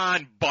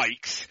Peloton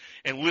bikes,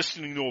 and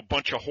listening to a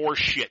bunch of horse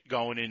shit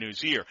going in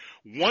his ear.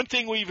 One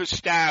thing we've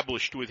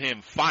established with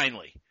him,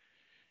 finally,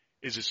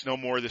 is it's no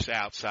more of this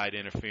outside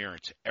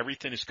interference.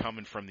 Everything is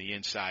coming from the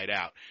inside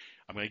out.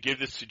 I'm going to give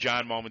this to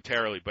John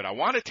momentarily, but I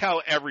want to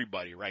tell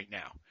everybody right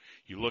now.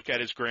 You look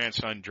at his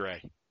grandson, Dre,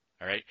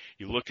 all right?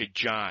 You look at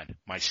John,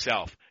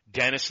 myself.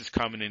 Dennis is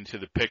coming into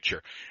the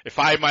picture. If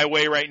I had my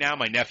way right now,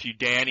 my nephew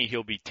Danny,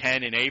 he'll be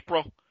 10 in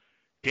April.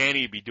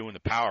 Danny would be doing the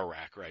Power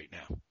Rack right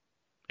now.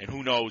 And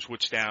who knows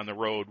what's down the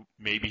road.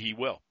 Maybe he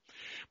will.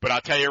 But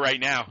I'll tell you right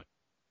now,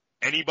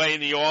 anybody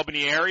in the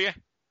Albany area,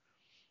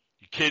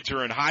 your kids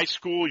are in high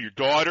school, your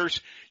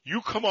daughters,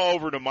 you come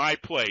over to my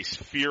place,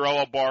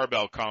 Fiorello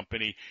Barbell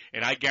Company,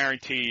 and I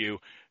guarantee you,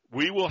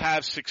 we will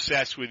have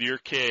success with your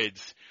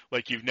kids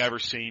like you've never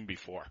seen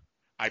before.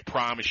 I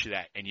promise you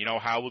that. And you know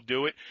how we'll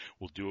do it?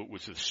 We'll do it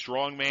with the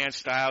strongman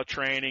style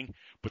training,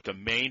 but the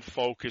main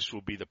focus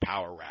will be the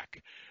Power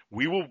Rack.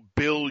 We will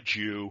build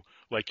you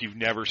like you've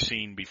never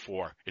seen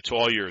before. It's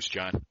all yours,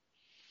 John.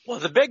 Well,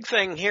 the big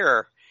thing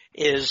here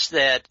is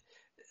that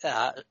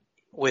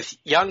with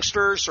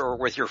youngsters or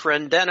with your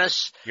friend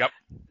Dennis, yep,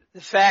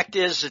 the fact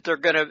is that they're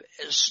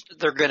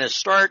going to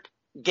start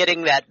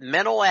getting that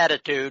mental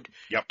attitude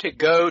yep, to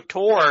go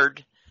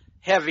toward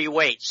heavy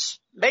weights.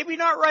 Maybe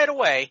not right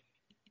away.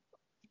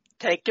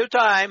 Take their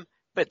time,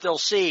 but they'll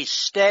see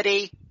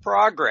steady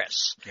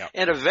progress. Yep.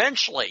 And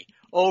eventually,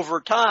 over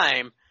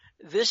time,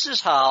 this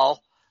is how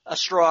a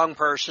strong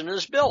person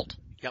is built.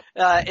 Yep.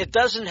 It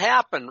doesn't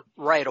happen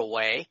right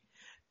away,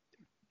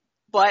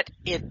 but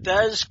it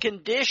does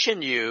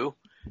condition you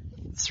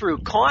through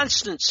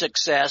constant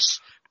success,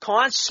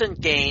 constant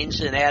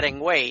gains in adding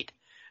weight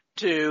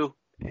to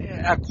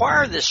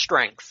acquire this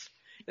strength.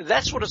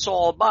 That's what it's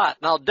all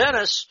about. Now,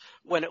 Dennis,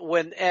 when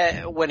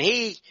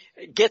he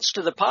gets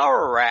to the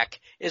power rack,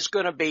 is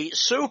going to be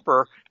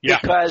super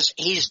because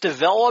he's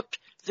developed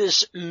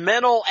this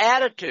mental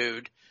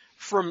attitude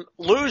from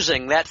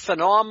losing that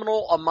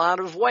phenomenal amount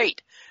of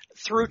weight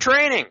through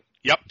training.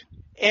 Yep.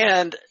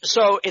 And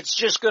so it's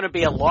just going to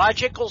be a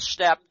logical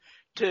step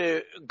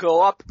to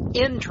go up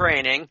in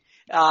training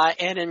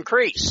and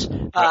increase.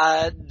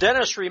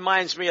 Dennis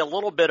reminds me a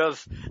little bit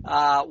of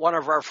one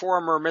of our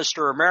former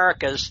Mr.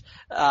 Americas,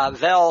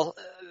 Val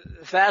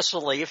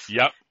Vasiliv,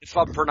 if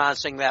I'm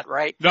pronouncing that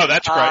right. No,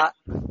 that's right.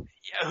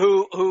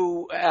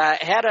 Who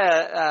had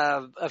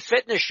a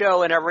fitness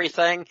show and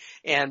everything,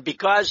 and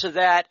because of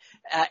that,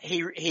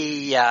 he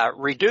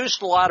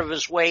reduced a lot of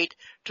his weight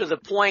to the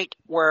point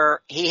where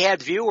he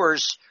had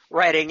viewers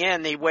writing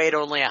in. He weighed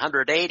only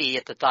 180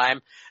 at the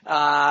time.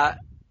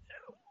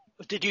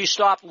 Did you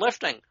stop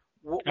lifting?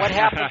 What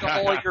happened to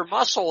all your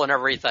muscle and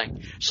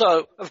everything?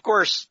 So, of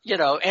course,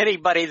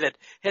 anybody that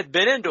had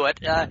been into it,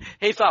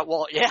 he thought,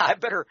 well, yeah, I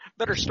better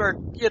start,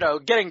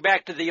 getting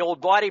back to the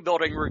old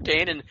bodybuilding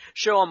routine and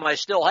show him I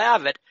still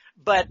have it.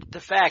 But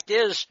the fact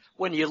is,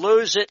 when you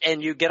lose it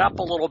and you get up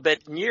a little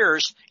bit in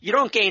years, you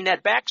don't gain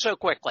that back so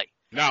quickly.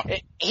 No.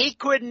 He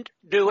couldn't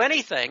do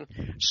anything.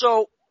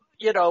 So,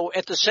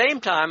 at the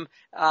same time,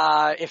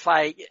 if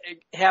I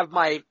have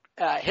my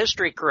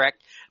history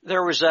correct,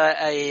 there was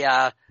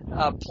a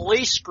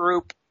police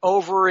group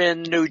over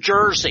in New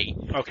Jersey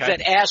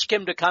that asked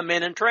him to come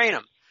in and train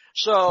him.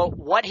 So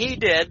what he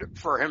did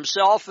for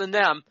himself and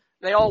them,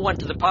 they all went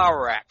to the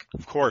power rack.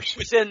 Of course.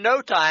 Within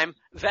no time,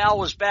 Val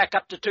was back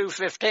up to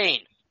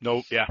 215.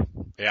 No, yeah.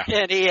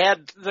 And he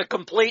had the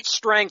complete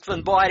strength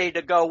and body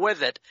to go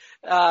with it,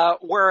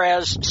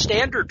 whereas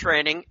standard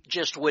training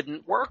just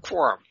wouldn't work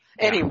for him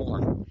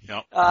anymore.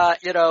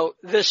 No.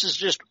 This is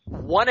just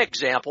one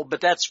example,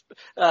 but that's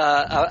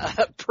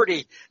a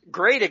pretty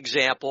great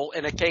example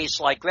in a case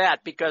like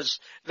that because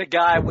the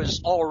guy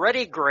was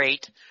already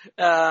great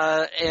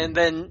and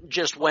then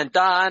just went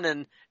on,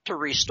 and to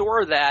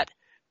restore that,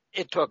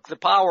 it took the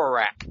power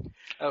rack.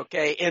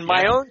 Okay, in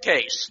my own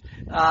case,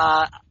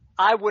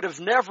 I would have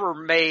never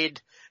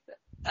made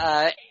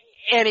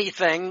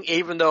anything,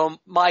 even though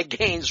my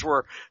gains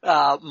were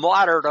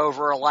moderate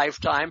over a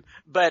lifetime,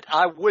 but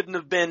I wouldn't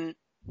have been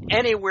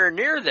anywhere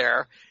near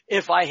there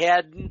if I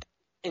hadn't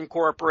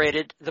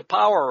incorporated the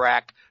power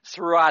rack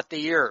throughout the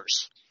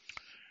years.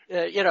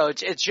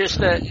 It's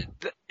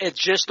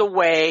just a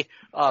way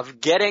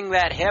of getting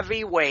that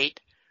heavy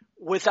weight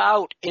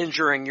without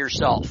injuring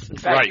yourself. In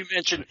fact, you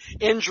mentioned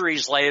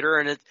injuries later,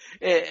 and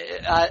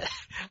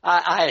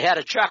I had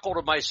a chuckle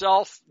to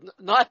myself.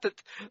 Not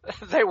that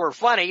they were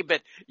funny,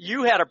 but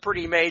you had a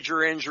pretty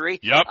major injury.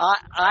 Yep.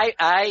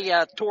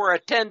 I tore a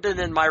tendon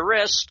in my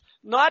wrist.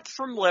 Not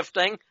from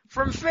lifting,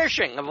 from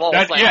fishing of all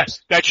things.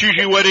 Yes, that's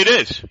usually what it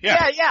is.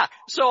 Yeah.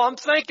 So I'm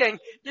thinking,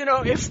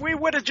 if we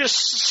would have just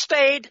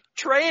stayed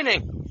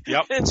training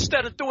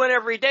instead of doing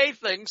everyday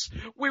things,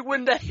 we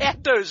wouldn't have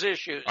had those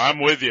issues.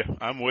 I'm with you.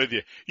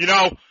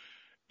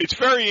 It's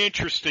very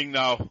interesting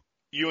though.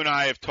 You and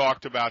I have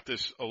talked about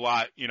this a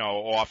lot,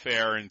 off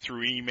air and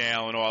through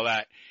email and all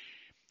that.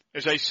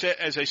 As I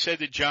said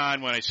to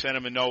John when I sent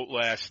him a note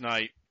last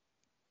night,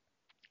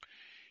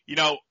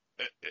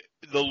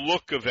 the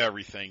look of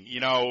everything,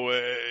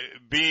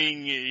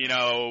 being,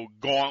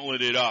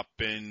 gauntleted up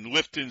and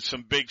lifting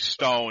some big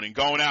stone and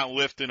going out and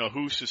lifting a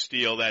hoose of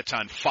steel that's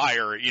on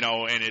fire,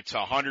 and it's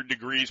 100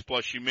 degrees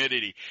plus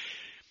humidity.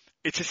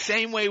 It's the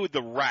same way with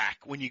the rack.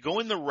 When you go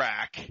in the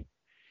rack,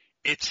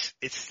 it's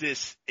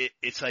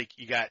like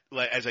you got,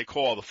 as I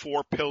call, the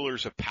 4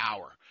 pillars of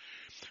power.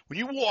 When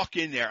you walk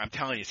in there, I'm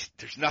telling you,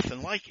 there's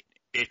nothing like it.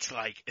 It's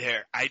like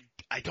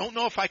I don't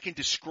know if I can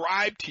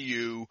describe to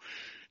you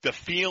the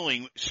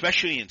feeling,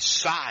 especially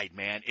inside,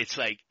 man. It's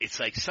like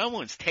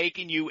someone's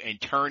taking you and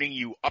turning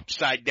you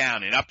upside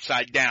down and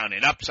upside down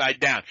and upside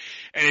down.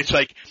 And it's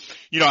like,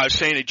 I was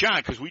saying to John,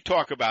 because we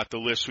talk about the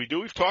lists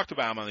we've talked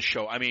about them on the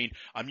show. I mean,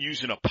 I'm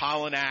using a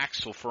pollen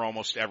axle for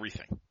almost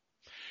everything.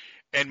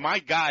 And my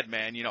God,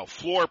 man,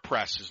 floor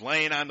presses,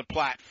 laying on the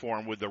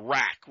platform with the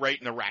rack, right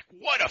in the rack.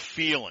 What a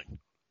feeling.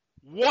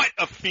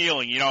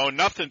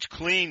 Nothing's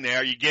clean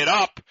there. You get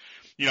up.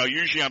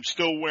 Usually I'm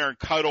still wearing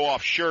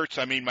cut-off shirts.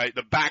 I mean,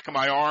 the back of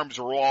my arms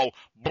are all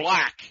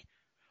black.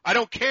 I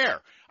don't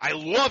care. I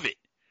love it.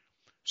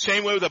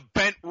 Same way with a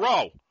bent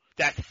row.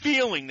 That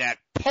feeling, that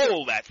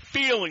pull,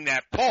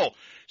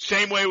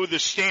 Same way with the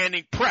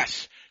standing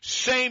press.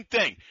 Same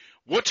thing.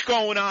 What's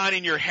going on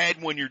in your head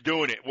when you're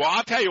doing it? Well,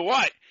 I'll tell you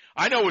what.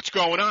 I know what's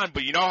going on,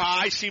 but you know how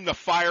I seem to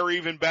fire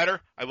even better?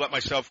 I let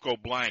myself go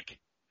blank.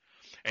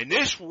 And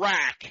this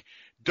rack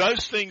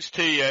does things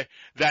to you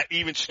that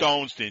even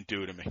stones didn't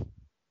do to me.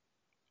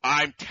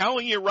 I'm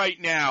telling you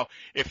right now,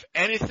 if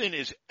anything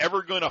is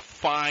ever going to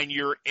find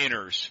your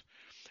inners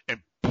and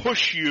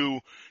push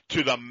you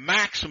to the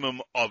maximum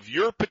of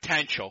your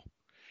potential,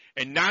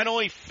 and not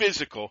only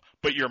physical,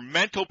 but your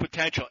mental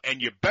potential,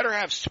 and you better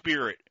have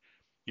spirit.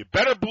 You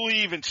better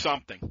believe in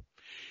something,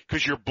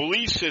 because your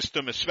belief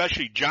system,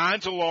 especially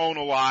John's alone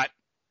a lot.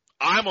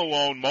 I'm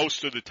alone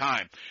most of the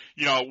time.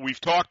 You know, we've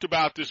talked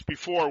about this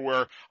before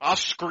where I'll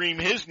scream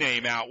his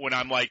name out when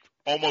I'm like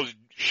almost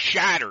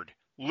shattered,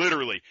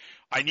 literally.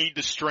 I need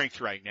the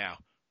strength right now.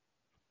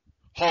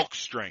 Hulk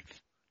strength,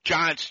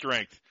 John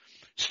strength,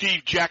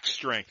 Steve Jeck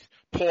strength,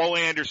 Paul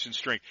Anderson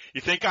strength.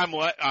 You think I'm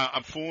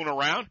fooling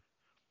around?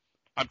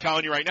 I'm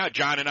telling you right now,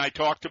 John and I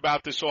talked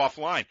about this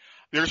offline.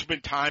 There's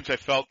been times I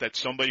felt that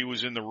somebody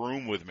was in the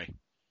room with me.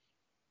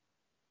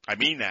 I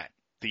mean that.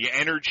 The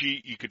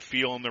energy you could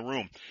feel in the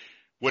room.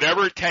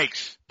 Whatever it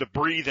takes, the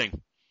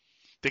breathing,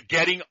 the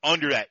getting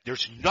under that.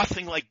 There's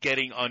nothing like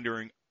getting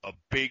under a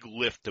big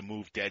lift to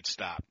move dead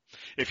stop.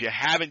 If you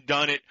haven't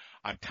done it,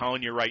 I'm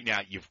telling you right now,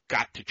 you've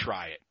got to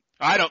try it.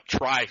 I don't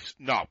try.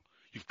 No,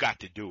 you've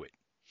got to do it.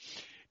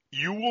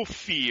 You will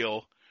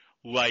feel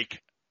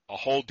like a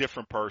whole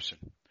different person.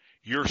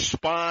 Your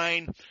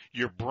spine,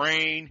 your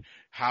brain,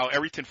 how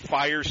everything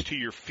fires to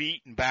your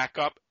feet and back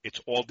up,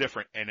 it's all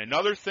different. And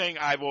another thing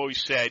I've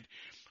always said,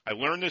 I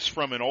learned this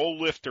from an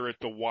old lifter at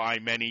the Y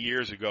many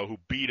years ago who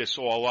beat us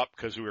all up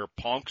because we were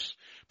punks,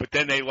 but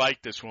then they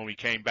liked us when we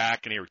came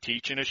back and they were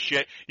teaching us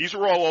shit. These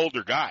were all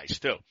older guys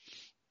too.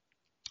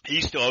 He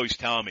used to always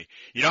tell me,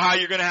 you know how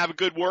you're going to have a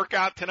good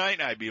workout tonight?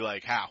 And I'd be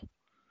like, how?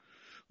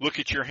 Look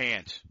at your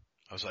hands.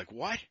 I was like,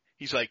 what?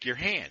 He's like, your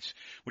hands.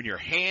 When your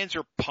hands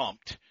are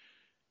pumped,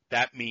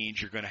 that means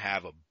you're going to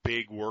have a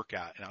big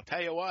workout. And I'll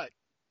tell you what,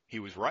 he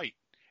was right.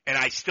 And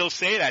I still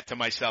say that to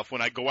myself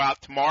when I go out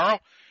tomorrow.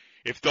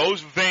 If those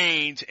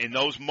veins and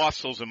those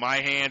muscles in my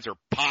hands are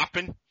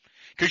popping,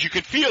 because you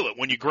can feel it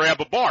when you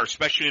grab a bar,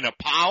 especially in a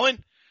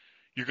pollen,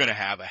 you're going to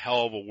have a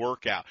hell of a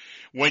workout.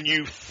 When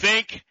you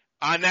think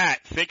on that,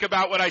 think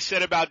about what I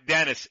said about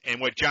Dennis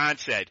and what John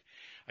said.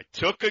 I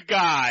took a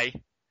guy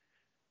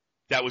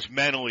that was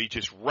mentally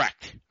just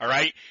wrecked, all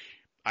right?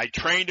 I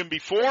trained him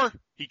before.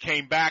 He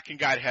came back and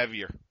got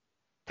heavier.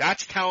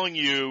 That's telling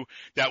you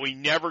that we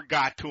never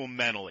got to him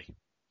mentally.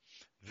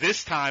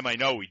 This time I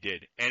know we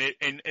did.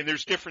 And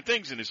there's different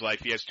things in his life.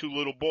 He has 2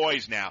 little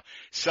boys now.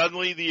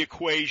 Suddenly the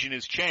equation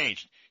has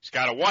changed. He's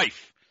got a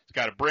wife. He's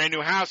got a brand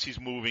new house he's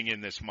moving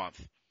in this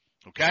month.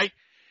 Okay?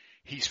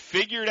 He's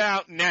figured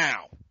out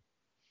now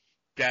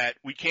that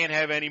we can't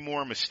have any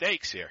more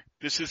mistakes here.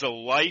 This is a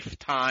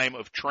lifetime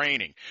of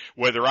training.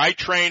 Whether I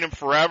train him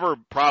forever,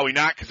 probably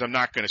not because I'm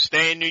not going to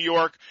stay in New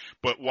York.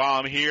 But while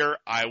I'm here,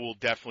 I will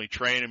definitely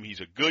train him. He's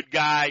a good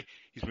guy.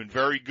 He's been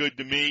very good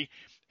to me.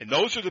 And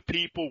those are the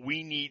people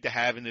we need to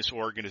have in this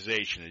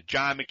organization, the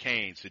John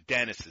McKeans, the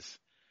Dennises.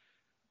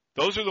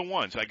 Those are the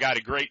ones. I got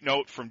a great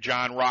note from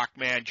John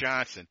Rockman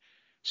Johnson.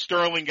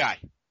 Sterling guy.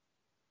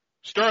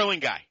 Sterling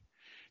guy.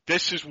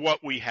 This is what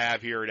we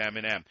have here at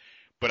M&M.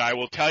 But I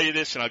will tell you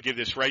this, and I'll give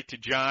this right to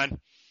John.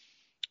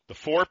 The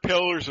 4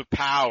 pillars of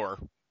power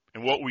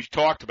and what we've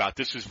talked about,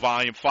 this is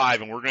volume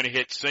 5, and we're going to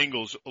hit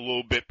singles a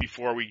little bit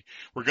before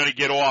we're going to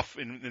get off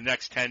in the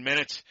next 10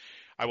 minutes.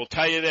 I will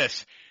tell you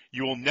this.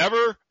 You will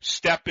never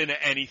step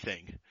into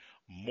anything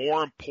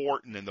more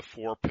important than the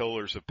 4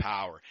 pillars of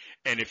power.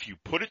 And if you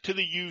put it to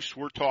the use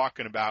we're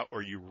talking about,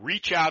 or you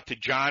reach out to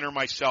John or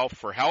myself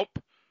for help,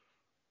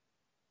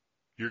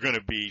 you're going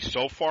to be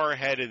so far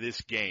ahead of this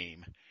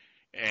game,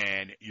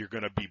 and you're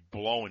going to be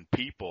blowing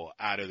people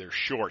out of their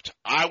shorts.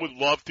 I would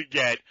love to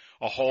get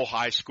a whole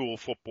high school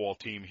football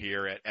team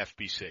here at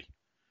FBC,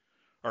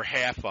 or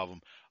half of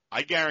them.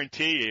 I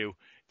guarantee you,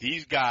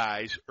 these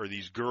guys or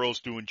these girls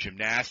doing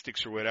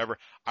gymnastics or whatever,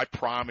 I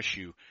promise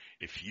you,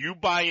 if you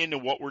buy into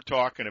what we're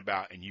talking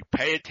about and you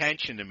pay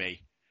attention to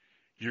me,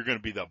 you're going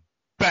to be the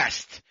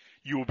best.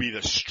 You will be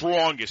the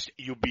strongest.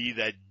 You'll be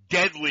the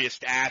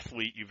deadliest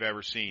athlete you've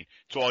ever seen.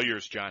 It's all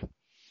yours, John.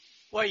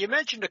 Well, you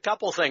mentioned a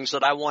couple things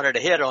that I wanted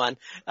to hit on.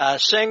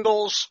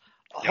 Singles,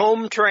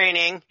 home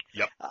training,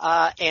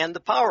 and the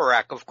power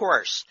rack, of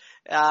course.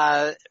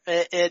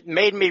 It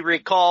made me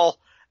recall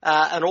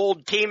an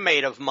old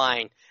teammate of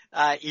mine.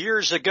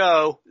 Years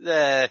ago,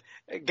 the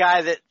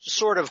guy that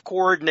sort of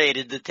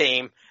coordinated the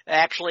team,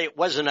 actually it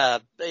wasn't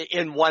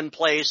in one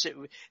place.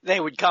 They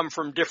would come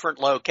from different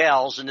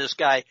locales, and this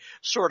guy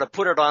sort of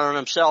put it on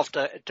himself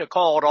to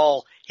call it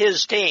all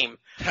his team.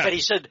 But he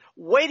said,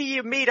 wait till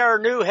you meet our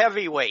new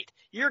heavyweight.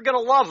 You're going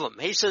to love him.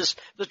 He says,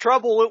 the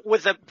trouble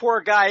with the poor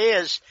guy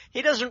is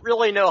he doesn't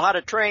really know how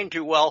to train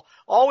too well.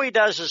 All he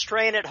does is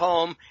train at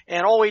home,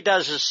 and all he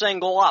does is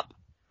single up.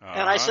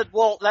 And I said,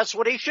 well, that's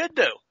what he should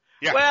do.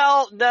 Yeah.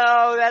 Well,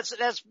 no, that's,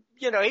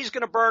 he's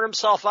going to burn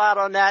himself out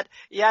on that,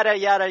 yada,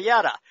 yada,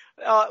 yada.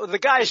 The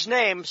guy's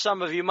name,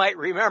 some of you might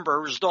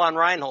remember, was Don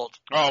Reinhold.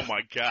 Oh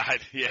my God.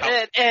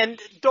 Yeah. And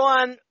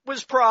Don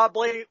was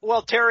probably,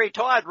 Terry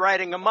Todd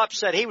writing him up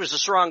said he was the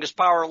strongest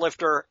power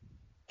lifter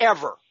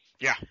ever.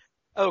 Yeah.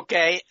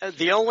 Okay.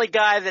 The only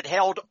guy that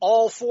held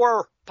all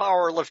 4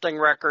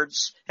 powerlifting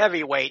records,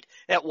 heavyweight,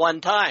 at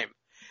one time.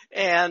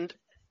 And,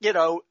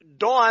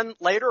 Don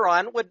later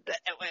on would,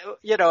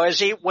 as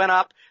he went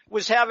up,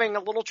 was having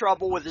a little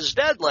trouble with his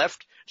deadlift,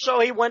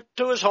 so he went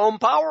to his home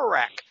power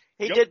rack.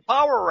 He did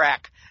power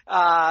rack,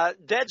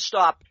 dead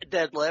stop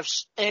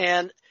deadlifts,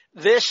 and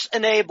this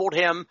enabled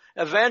him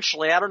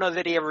eventually. I don't know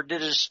that he ever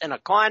did this in a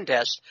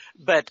contest,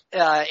 but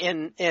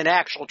in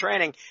actual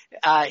training,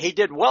 he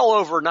did well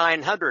over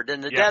 900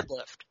 in the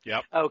deadlift.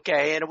 Yep.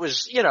 Okay, and it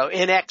was,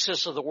 in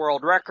excess of the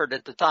world record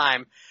at the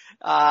time.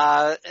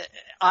 I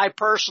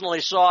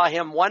personally saw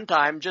him one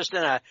time just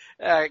in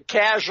a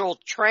casual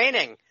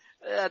training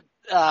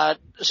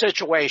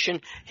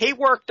situation. He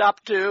worked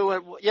up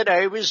to,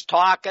 he was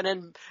talking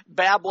and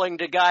babbling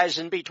to guys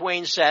in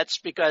between sets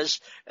because,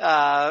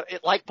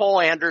 like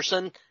Paul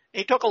Anderson,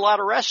 he took a lot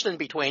of rest in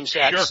between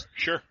sets.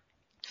 Sure.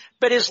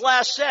 But his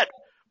last set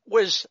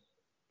was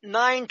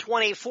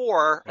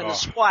 924 in the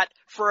squat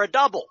for a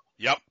double.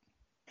 Yep.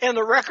 And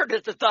the record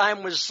at the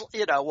time was,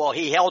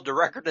 he held the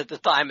record at the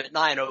time at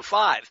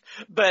 905.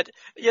 But,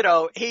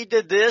 he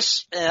did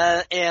this,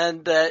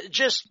 and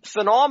just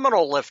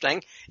phenomenal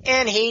lifting.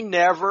 And he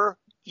never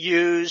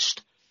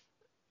used,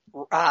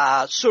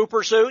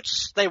 super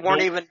suits. They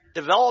weren't even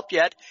developed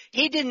yet.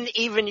 He didn't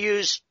even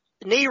use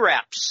knee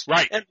wraps.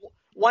 Right. And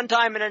one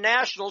time in a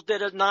national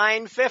did a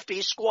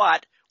 950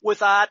 squat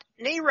without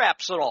knee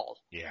wraps at all.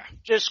 Yeah.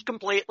 Just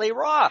completely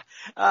raw.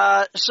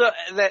 So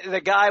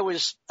the guy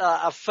was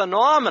a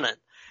phenomenon.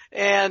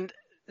 And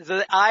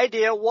the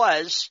idea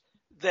was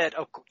that,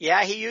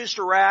 he used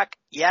a rack.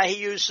 Yeah,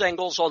 he used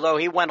singles, although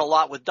he went a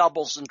lot with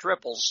doubles and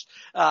triples,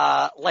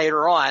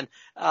 later on.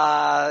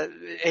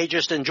 He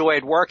just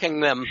enjoyed working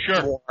them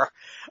more.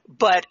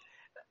 But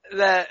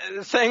the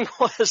thing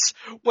was,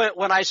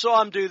 when I saw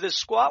him do this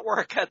squat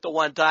work at the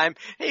one time,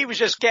 he was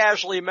just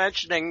casually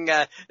mentioning,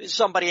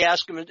 somebody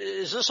asked him,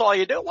 is this all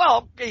you do?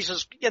 Well, he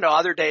says,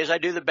 other days I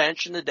do the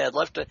bench and the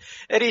deadlift.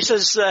 And he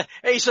says,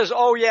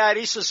 oh yeah. And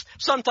he says,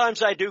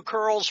 sometimes I do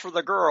curls for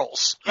the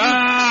girls.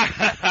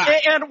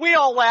 And we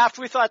all laughed.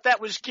 We thought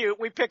that was cute.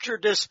 We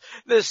pictured this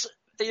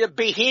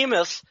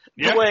behemoth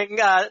doing,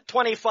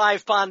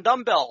 25-pound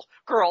dumbbell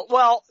curl.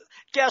 Well,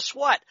 guess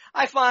what?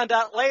 I found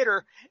out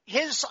later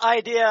his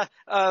idea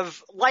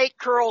of light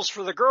curls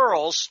for the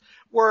girls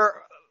were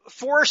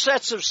 4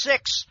 sets of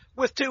 6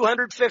 with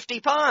 250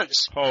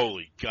 pounds.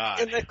 Holy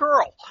God. In the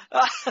curl.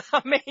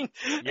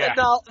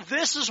 Now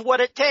this is what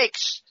it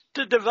takes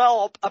to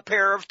develop a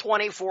pair of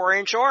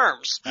 24-inch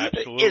arms.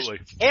 Absolutely.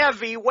 It's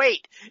heavy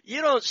weight.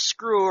 You don't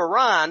screw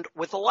around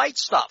with the light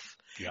stuff.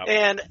 Yep.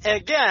 And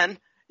again,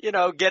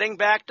 getting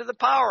back to the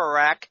power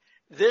rack,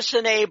 this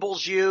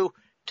enables you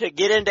to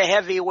get into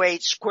heavy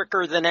weights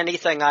quicker than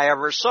anything I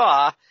ever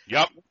saw.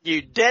 Yep.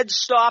 You dead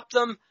stop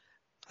them,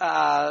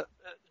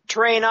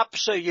 train up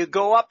so you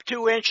go up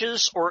 2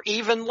 inches or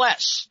even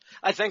less.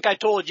 I think I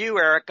told you,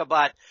 Eric,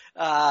 about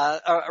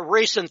a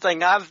recent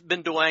thing I've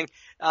been doing.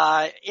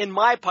 In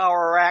my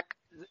power rack,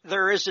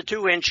 there is a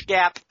 2-inch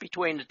gap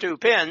between the 2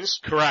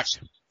 pins.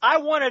 Correct. I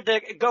wanted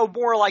to go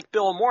more like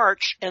Bill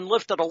March and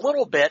lift it a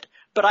little bit,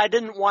 but I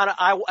didn't want to,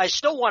 I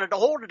still wanted to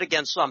hold it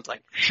against something.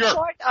 Sure.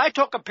 So I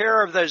took a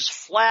pair of those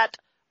flat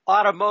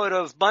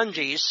automotive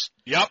bungees.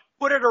 Yep.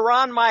 Put it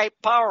around my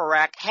power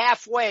rack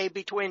halfway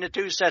between the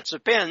 2 sets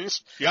of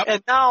pins. Yep.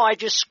 And now I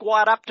just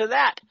squat up to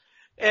that.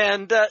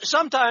 And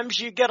sometimes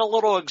you get a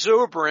little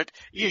exuberant.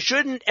 You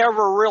shouldn't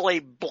ever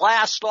really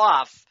blast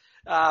off.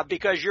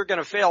 Because you're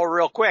going to fail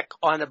real quick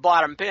on the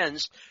bottom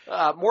pins.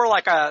 More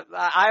like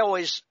I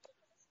always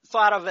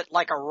thought of it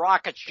like a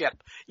rocket ship.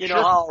 You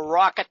know how a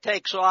rocket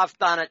takes off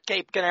down at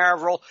Cape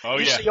Canaveral?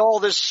 You see all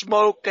this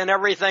smoke and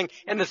everything,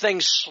 and the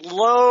thing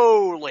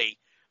slowly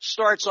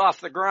starts off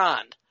the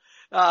ground.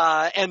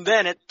 And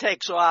then it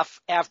takes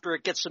off after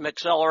it gets some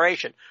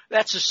acceleration.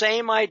 That's the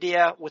same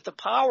idea with the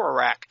power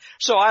rack.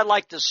 So I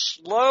like to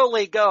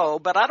slowly go,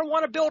 but I don't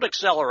want to build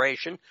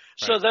acceleration.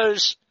 So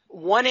those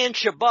 1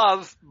 inch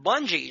above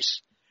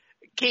bungees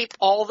keep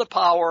all the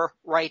power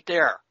right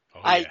there.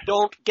 I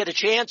don't get a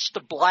chance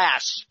to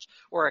blast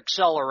or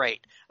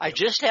accelerate. I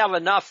just have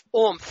enough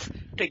oomph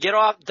to get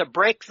off, to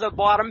break the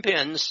bottom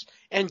pins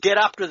and get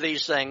up to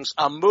these things.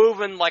 I'm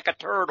moving like a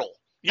turtle.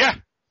 Yeah.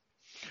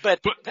 But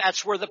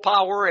that's where the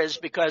power is,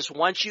 because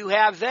once you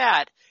have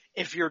that,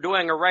 if you're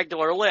doing a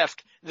regular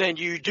lift, then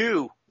you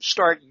do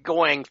start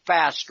going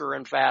faster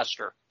and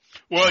faster.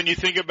 Well, and you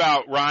think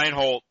about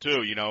Reinhold too,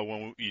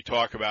 when you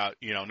talk about,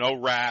 no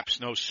wraps,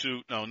 no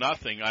suit, no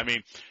nothing. I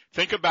mean,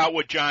 think about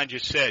what John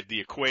just said, the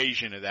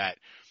equation of that.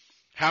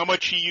 How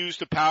much he used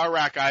the power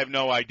rack, I have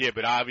no idea,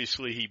 but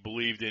obviously he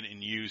believed in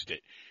and used it.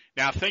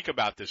 Now think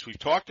about this. We've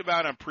talked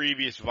about on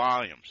previous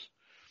volumes,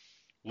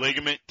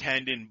 ligament,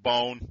 tendon,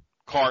 bone,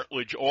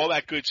 cartilage, all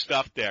that good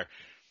stuff there.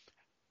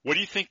 What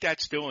do you think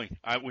that's doing?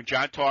 When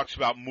John talks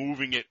about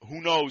moving it, who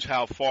knows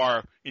how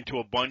far into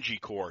a bungee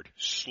cord?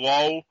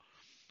 Slow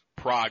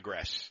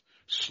progress,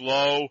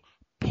 slow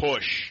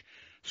push,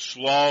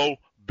 slow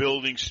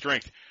building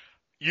strength.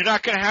 You're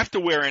not going to have to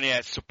wear any of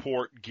that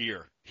support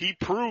gear. He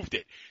proved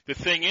it. The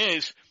thing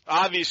is,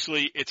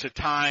 obviously, it's a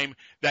time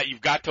that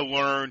you've got to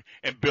learn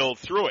and build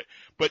through it.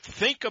 But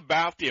think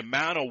about the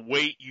amount of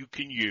weight you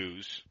can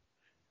use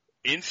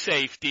in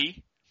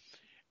safety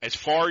as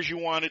far as you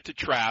want it to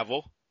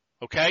travel,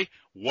 okay?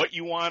 What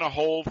you want to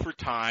hold for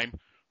time.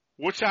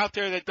 What's out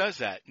there that does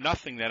that?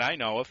 Nothing that I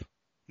know of.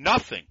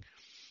 Nothing.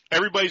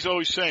 Everybody's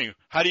always saying,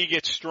 how do you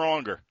get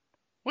stronger?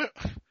 Well,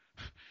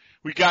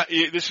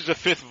 this is a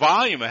 5th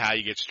volume of how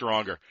you get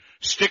stronger.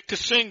 Stick to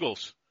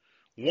singles.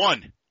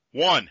 One.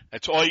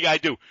 That's all you gotta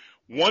do.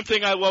 One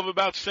thing I love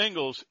about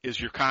singles is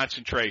your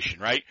concentration,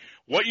 right?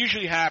 What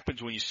usually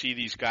happens when you see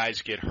these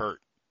guys get hurt?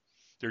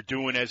 They're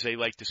doing, as they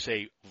like to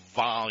say,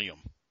 volume.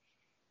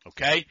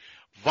 Okay?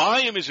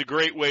 Volume is a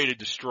great way to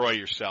destroy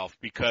yourself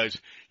because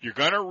you're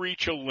gonna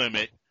reach a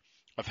limit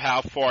of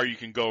how far you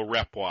can go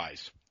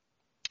rep-wise.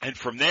 And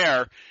from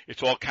there,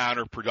 it's all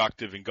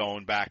counterproductive and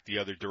going back the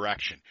other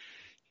direction.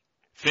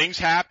 Things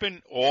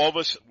happen. All of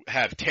us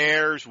have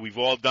tears. We've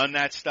all done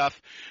that stuff.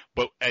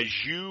 But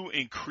as you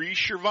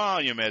increase your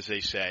volume, as they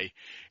say,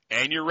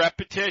 and your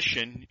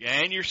repetition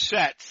and your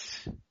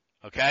sets,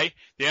 okay,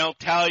 they'll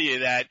tell you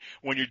that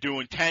when you're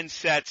doing 10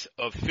 sets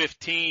of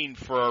 15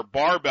 for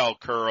barbell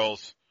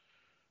curls,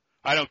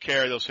 I don't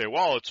care. They'll say,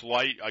 well, it's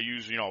light. I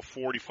use,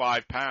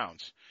 45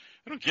 pounds.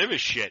 I don't give a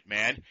shit,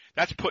 man.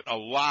 That's putting a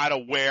lot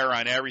of wear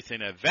on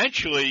everything.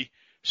 Eventually,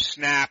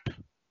 snap,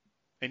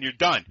 and you're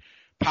done.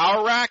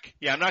 Power rack,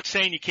 yeah, I'm not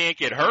saying you can't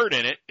get hurt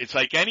in it. It's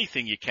like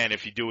anything you can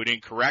if you do it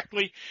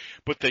incorrectly.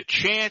 But the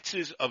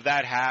chances of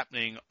that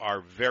happening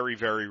are very,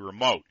 very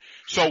remote.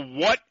 So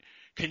what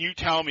can you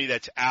tell me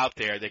that's out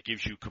there that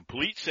gives you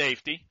complete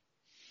safety?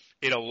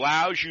 It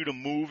allows you to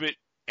move it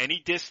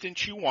any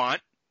distance you want,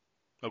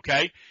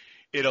 okay?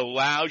 It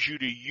allows you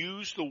to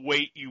use the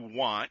weight you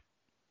want.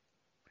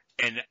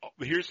 And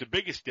here's the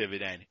biggest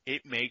dividend.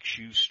 It makes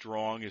you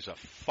strong as a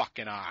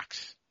fucking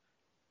ox.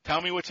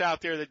 Tell me what's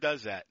out there that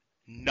does that.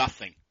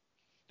 Nothing.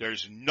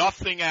 There's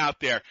nothing out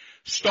there.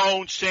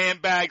 Stones,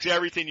 sandbags,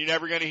 everything. You're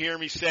never going to hear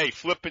me say.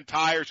 Flipping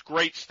tires,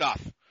 great stuff.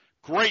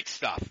 Great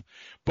stuff.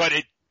 But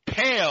it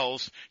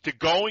pales to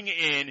going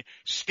in,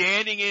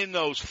 standing in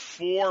those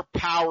 4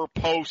 power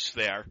posts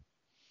there,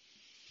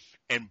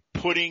 and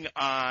putting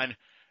on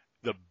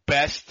the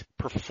best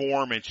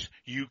performance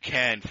you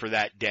can for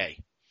that day.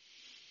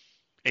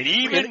 And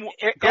even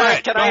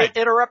Eric, can I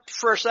interrupt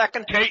for a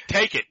second?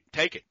 Take it.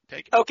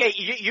 Okay,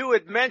 you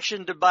had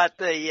mentioned about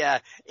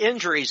the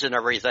injuries and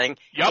everything.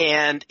 Yep.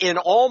 And in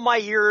all my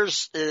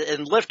years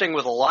in lifting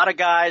with a lot of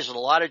guys and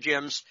a lot of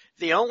gyms,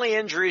 the only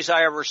injuries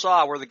I ever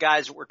saw were the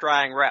guys that were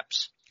trying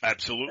reps.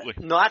 Absolutely.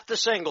 Not the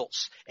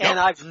singles. Yep. And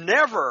I've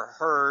never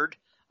heard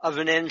of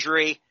an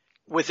injury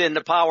within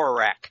the power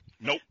rack.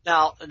 Nope.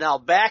 Now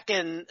back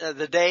in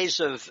the days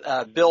of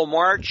Bill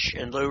March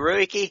and Lou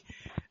Ruicki,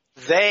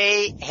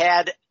 they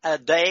had a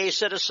day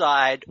set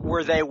aside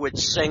where they would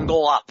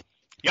single up.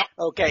 Yep.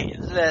 Okay,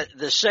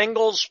 the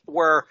singles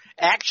were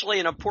actually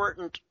an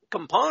important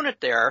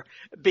component there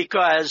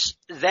because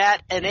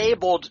that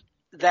enabled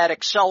that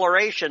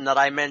acceleration that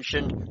I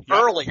mentioned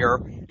earlier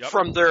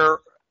from their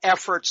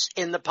efforts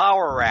in the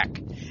power rack.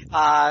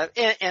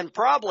 And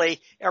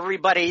probably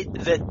everybody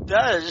that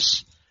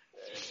does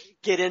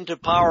get into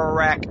power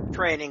rack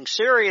training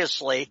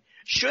seriously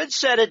should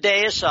set a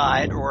day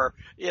aside or,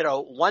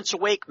 once a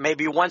week,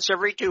 maybe once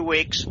every 2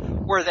 weeks,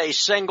 where they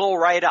single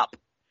right up.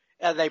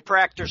 And they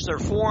practice their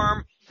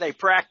form, they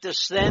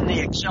practice then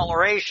the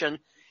acceleration,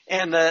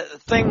 and the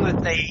thing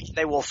that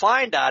they will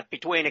find out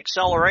between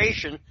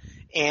acceleration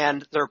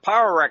and their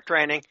power rack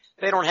training,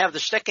 they don't have the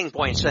sticking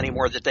points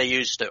anymore that they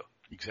used to.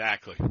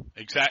 Exactly.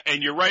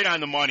 And you're right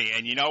on the money.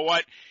 And you know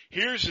what?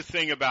 Here's the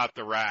thing about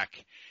the rack.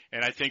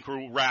 And I think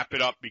we'll wrap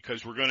it up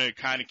because we're going to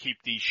kind of keep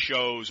these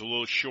shows a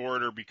little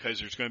shorter because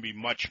there's going to be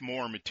much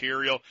more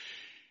material.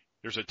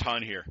 There's a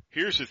ton here.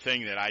 Here's the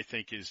thing that I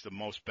think is the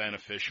most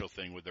beneficial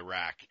thing with the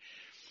rack.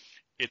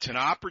 It's an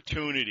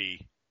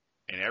opportunity,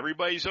 and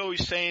everybody's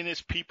always saying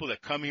this, people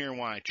that come here and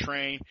want to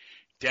train.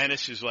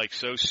 Dennis is like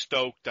so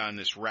stoked on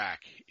this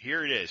rack.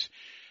 Here it is.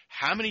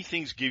 How many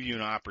things give you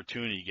an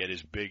opportunity to get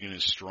as big and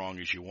as strong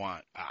as you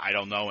want? I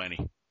don't know any.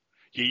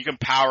 You can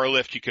power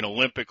lift, you can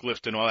Olympic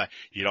lift and all that.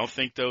 You don't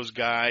think those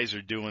guys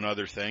are doing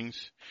other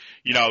things?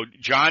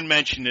 John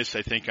mentioned this,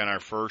 I think, on our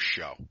first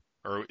show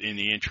or in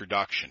the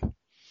introduction.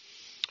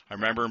 I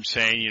remember him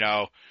saying,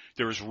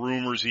 there was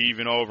rumors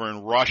even over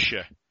in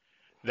Russia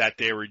that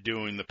they were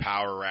doing the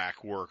power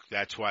rack work.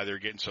 That's why they're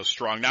getting so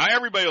strong. Now,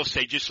 everybody will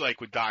say, just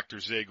like with Dr.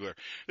 Ziegler,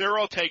 they're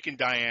all taking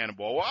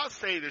Dianabol. Well, I'll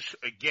say this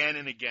again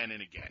and again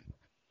and again.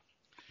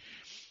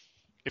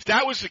 If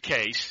that was the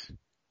case,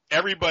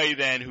 everybody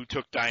then who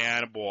took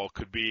Dianabol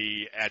could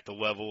be at the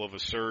level of a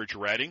Serge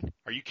Redding.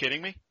 Are you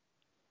kidding me?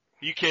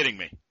 Are you kidding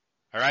me?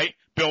 All right?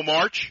 Bill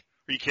March?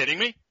 Are you kidding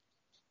me?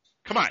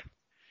 Come on.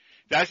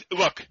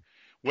 Look,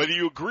 whether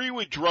you agree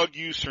with drug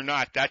use or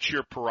not, that's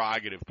your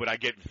prerogative. But I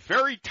get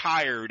very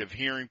tired of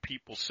hearing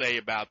people say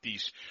about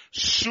these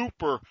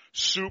super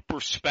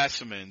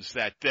specimens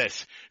that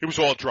it was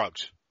all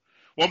drugs.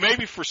 Well,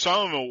 maybe for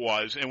some of them it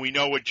was, and we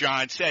know what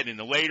John said. In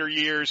the later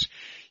years,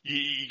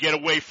 you get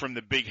away from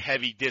the big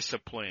heavy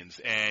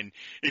disciplines, and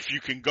if you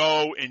can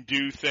go and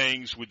do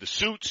things with the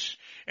suits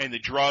and the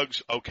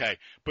drugs, okay.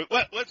 But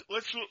let's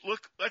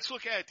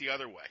look at it the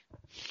other way.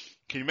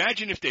 Can you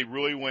imagine if they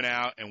really went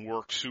out and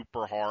worked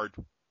super hard?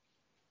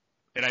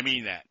 And I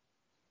mean that.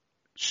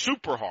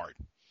 Super hard.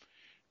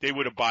 they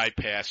would have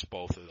bypassed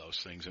both of those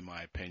things, in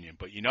my opinion.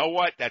 But you know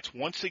what? That's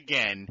once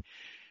again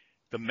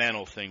the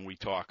mental thing we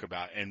talk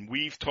about. And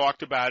we've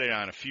talked about it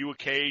on a few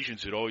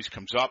occasions. It always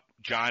comes up.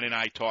 John and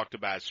I talked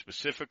about it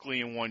specifically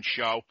in one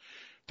show,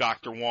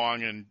 Dr.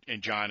 Wong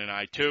and John and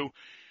I too.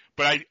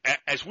 But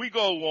as we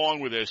go along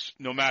with this,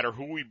 no matter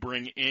who we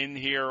bring in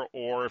here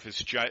or if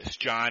it's just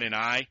John and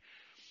I,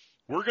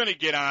 we're going to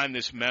get on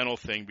this mental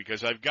thing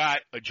because I've got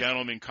a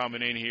gentleman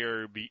coming in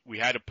here. We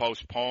had to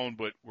postpone,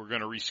 but we're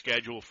going to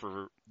reschedule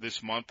for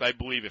this month, I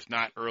believe, if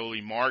not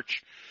early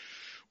March.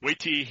 Wait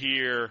till you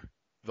hear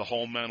the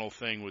whole mental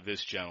thing with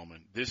this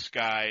gentleman. This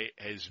guy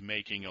is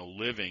making a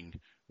living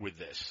with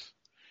this,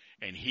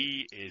 and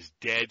he is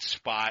dead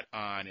spot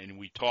on. And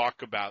we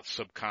talk about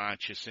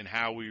subconscious and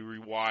how we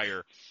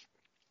rewire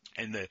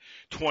and the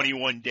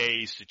 21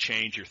 days to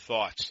change your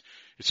thoughts.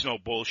 It's no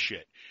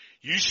bullshit.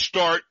 You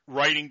start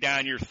writing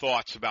down your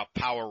thoughts about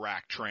power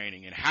rack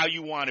training and how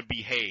you want to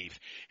behave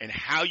and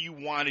how you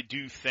want to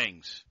do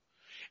things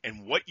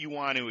and what you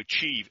want to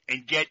achieve,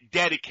 and get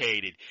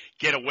dedicated.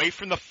 Get away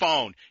from the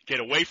phone.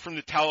 Get away from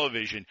the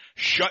television.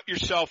 Shut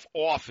yourself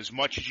off as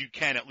much as you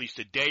can, at least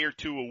a day or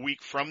two a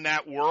week from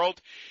that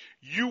world.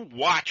 You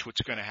watch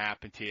what's going to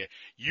happen to you.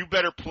 You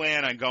better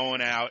plan on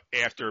going out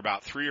after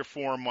about 3 or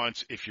 4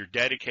 months. If you're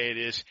dedicated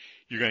to this,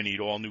 you're going to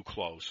need all new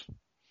clothes.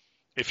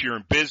 If you're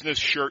in business,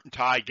 shirt and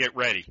tie, get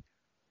ready.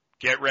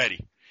 Get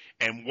ready.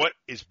 And what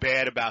is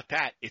bad about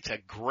that? It's a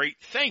great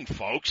thing,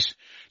 folks.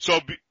 So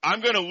I'm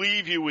going to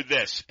leave you with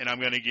this, and I'm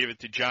going to give it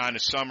to John to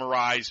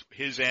summarize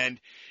his end,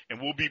 and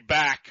we'll be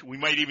back. We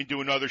might even do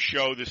another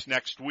show this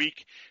next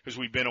week because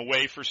we've been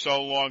away for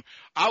so long.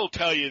 I will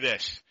tell you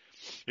this.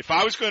 If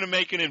I was going to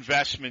make an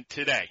investment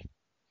today,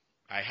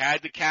 I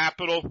had the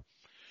capital,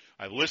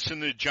 I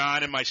listened to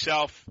John and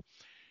myself,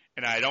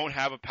 and I don't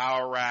have a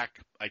power rack.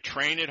 I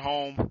train at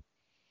home.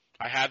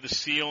 I have the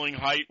ceiling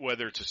height,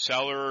 whether it's a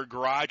cellar or a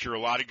garage, or a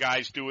lot of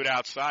guys do it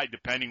outside,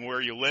 depending where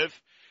you live.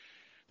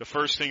 The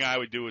first thing I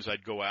would do is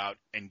I'd go out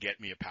and get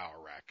me a power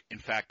rack. In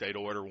fact, I'd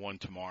order one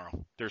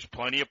tomorrow. There's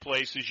plenty of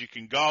places you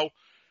can go.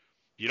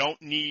 You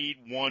don't need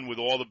one with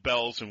all the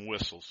bells and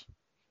whistles.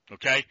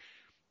 Okay?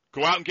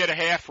 Go out and get a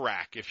half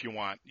rack if you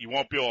want. You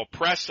won't be able to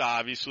press,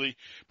 obviously,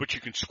 but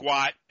you can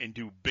squat and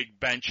do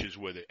big benches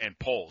with it and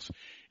pulls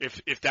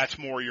if that's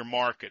more your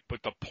market.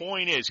 But the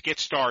point is, get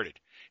started.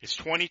 It's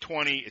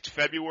 2020. It's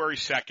February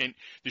 2nd.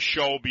 The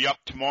show will be up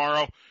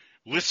tomorrow.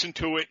 Listen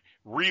to it,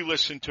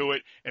 re-listen to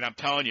it, and I'm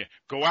telling you,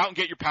 go out and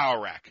get your power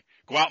rack.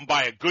 Go out and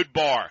buy a good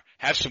bar.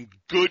 Have some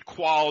good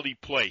quality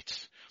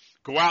plates.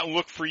 Go out and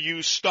look for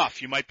used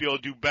stuff. You might be able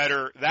to do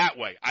better that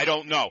way. I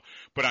don't know.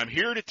 But I'm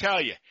here to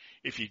tell you,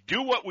 if you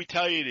do what we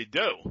tell you to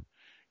do,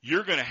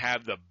 you're going to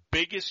have the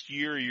biggest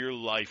year of your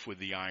life with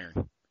the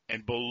iron.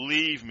 And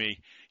believe me,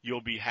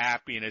 you'll be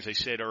happy. And as I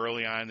said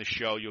early on in the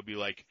show, you'll be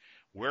like,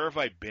 where have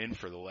I been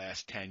for the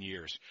last 10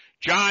 years?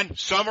 John,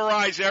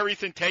 summarize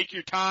everything. Take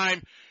your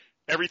time.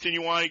 Everything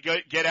you want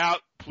to get out,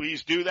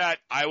 please do that.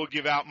 I will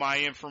give out my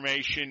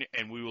information,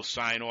 and we will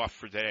sign off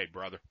for today,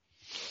 brother.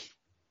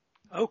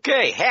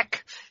 Okay,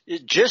 heck,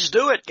 just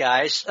do it,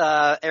 guys.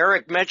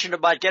 Eric mentioned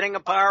about getting a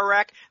power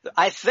rack.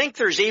 I think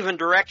there's even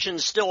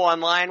directions still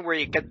online where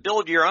you can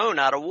build your own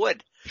out of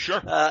wood.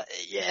 Sure. But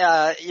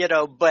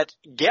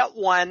get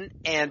one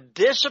and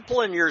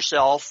discipline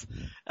yourself.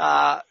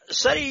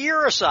 Set a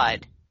year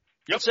aside.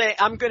 Yep. Say,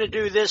 I'm going to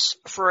do this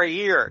for a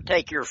year.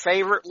 Take your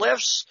favorite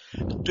lifts,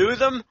 do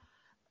them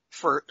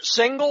for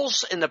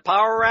singles in the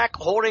power rack,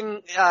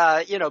 holding,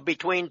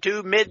 between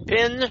 2 mid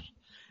pins,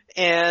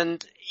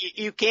 and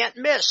you can't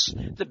miss.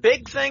 The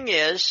big thing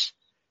is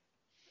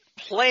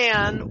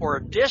plan or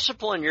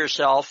discipline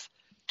yourself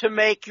to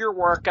make your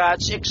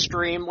workouts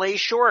extremely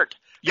short.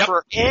 Yep.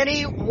 For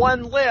any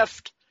one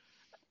lift,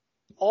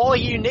 all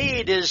you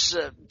need is,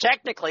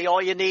 technically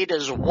all you need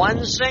is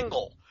one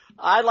single.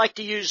 I like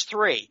to use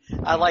 3.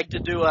 I like to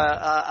do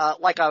a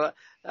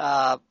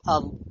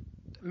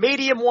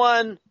medium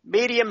one,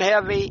 medium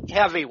heavy,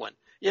 heavy one.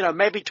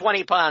 Maybe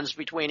 20 pounds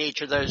between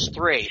each of those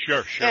 3.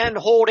 Sure. And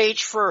hold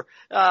each for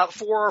 4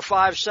 or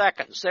 5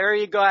 seconds. There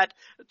you got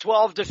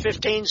 12 to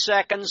 15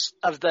 seconds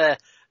of the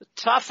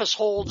toughest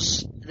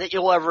holds that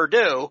you'll ever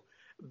do,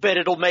 but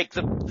it'll make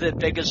the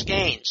biggest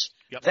gains.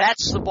 Yep.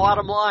 That's the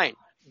bottom line.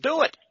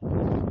 Do it.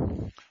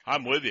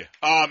 I'm with you.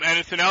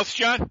 Anything else,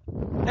 John?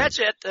 That's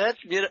it.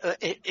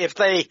 If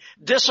they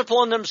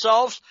discipline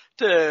themselves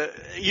to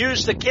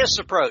use the KISS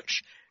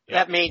approach,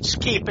 that means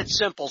keep it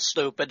simple,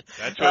 stupid.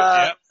 That's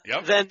right.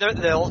 Yep. Then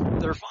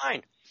they're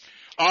fine.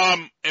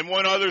 And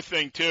one other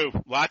thing too,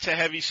 lots of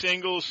heavy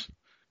singles,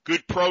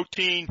 good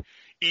protein,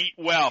 eat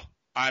well.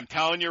 I'm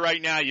telling you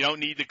right now, you don't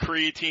need the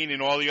creatine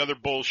and all the other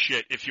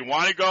bullshit. If you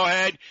want to go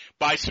ahead,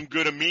 buy some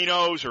good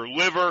aminos or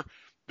liver,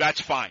 that's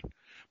fine.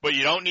 But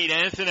you don't need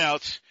anything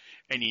else,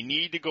 and you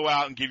need to go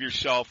out and give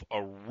yourself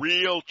a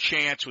real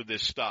chance with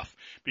this stuff.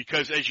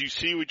 Because as you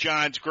see with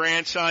John's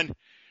grandson,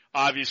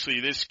 obviously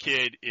this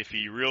kid, if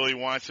he really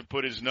wants to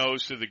put his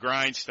nose to the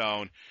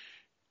grindstone,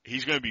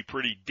 he's going to be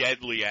pretty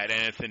deadly at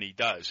anything he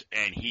does.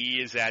 And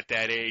he is at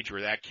that age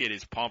where that kid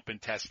is pumping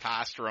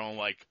testosterone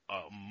like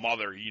a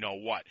mother, you know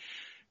what.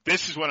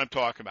 This is what I'm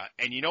talking about.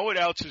 And you know what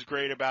else is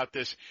great about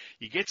this?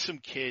 You get some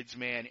kids,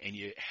 man, and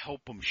you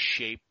help them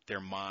shape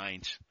their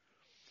minds.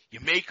 You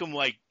make them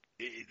like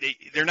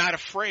they're not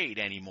afraid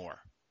anymore.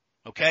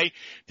 Okay?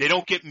 They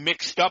don't get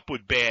mixed up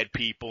with bad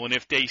people, and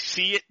if they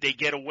see it, they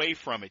get away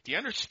from it. Do you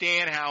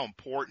understand how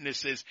important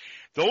this is?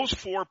 Those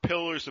 4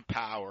 pillars of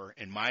power,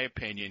 in my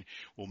opinion,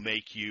 will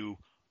make you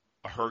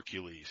a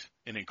Hercules,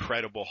 an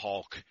incredible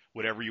Hulk,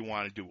 whatever you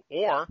want to do.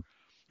 Or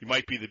you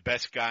might be the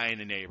best guy in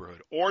the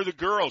neighborhood. Or the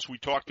girls we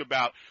talked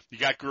about. You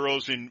got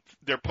girls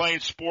they're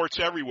playing sports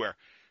everywhere.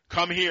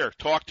 Come here,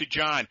 talk to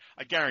John.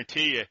 I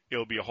guarantee you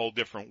it'll be a whole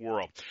different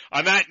world.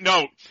 On that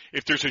note,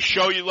 if there's a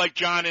show you'd like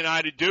John and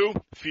I to do,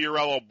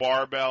 Fiorello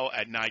Barbell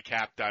at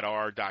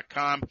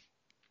NICAP.R.com.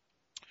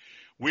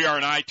 We are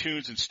on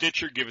iTunes and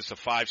Stitcher. Give us a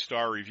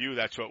 5-star review.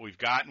 That's what we've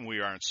gotten. We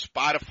are on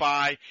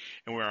Spotify,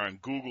 and we are on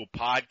Google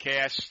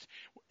Podcasts.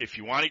 If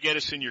you want to get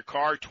us in your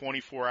car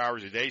 24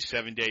 hours a day,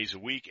 7 days a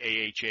week,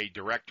 AHA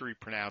directory,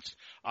 pronounced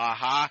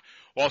AHA.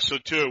 Also,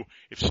 too,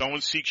 if someone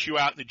seeks you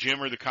out in the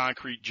gym or the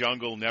concrete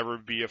jungle, never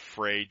be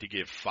afraid to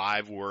give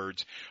 5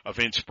 words of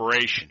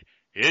inspiration.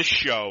 This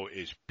show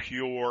is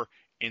pure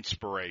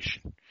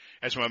inspiration.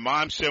 As my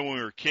mom said when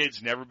we were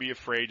kids, never be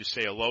afraid to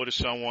say hello to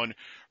someone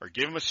or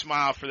give them a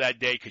smile for that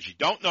day, because you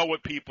don't know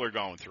what people are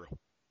going through.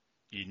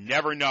 You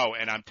never know.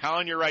 And I'm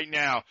telling you right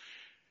now,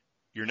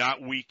 you're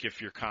not weak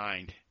if you're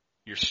kind.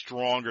 You're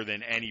stronger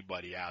than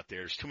anybody out there.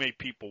 There's too many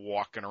people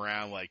walking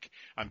around like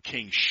I'm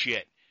king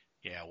shit.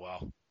 Yeah,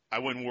 well, I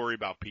wouldn't worry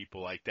about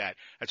people like that.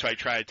 That's why I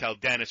try to tell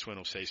Dennis when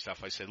he'll say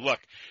stuff. I said, look,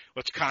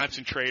 let's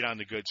concentrate on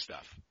the good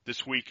stuff.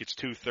 This week it's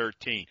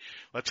 213.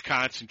 Let's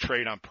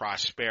concentrate on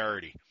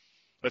prosperity.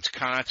 Let's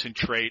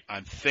concentrate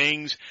on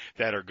things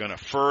that are going to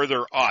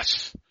further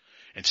us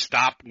and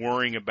stop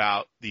worrying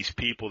about these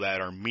people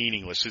that are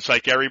meaningless. It's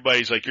like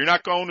everybody's like, you're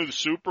not going to the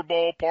Super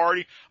Bowl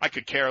party? I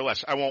could care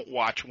less. I won't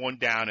watch one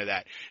down of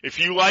that. If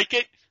you like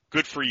it,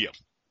 good for you.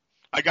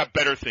 I got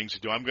better things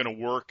to do. I'm going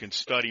to work and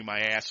study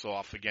my ass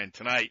off again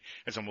tonight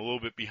as I'm a little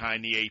bit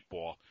behind the 8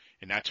 ball.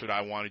 And that's what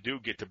I want to do.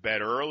 Get to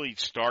bed early,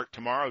 start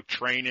tomorrow,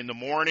 train in the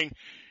morning.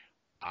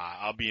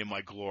 I'll be in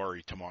my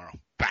glory tomorrow.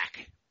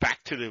 Back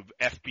to the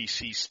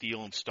FBC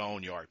Steel and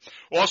Stone Yard.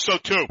 Also,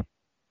 too,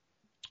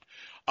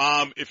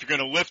 if you're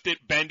going to lift it,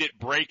 bend it,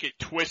 break it,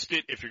 twist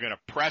it, if you're going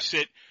to press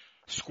it,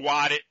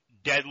 squat it,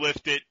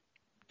 deadlift it,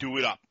 do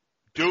it up.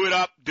 Do it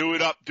up, do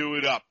it up, do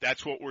it up.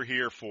 That's what we're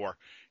here for.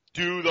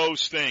 Do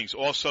those things.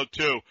 Also,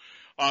 too,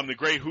 the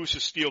great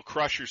Husa Steel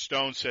Crusher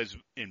Stone says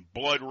in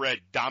blood red,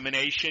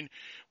 domination.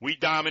 We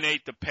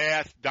dominate the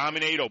path,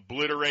 dominate,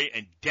 obliterate,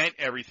 and dent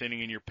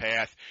everything in your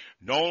path.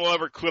 No one will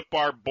ever clip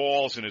our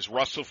balls, and as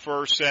Russell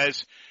Furr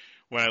says,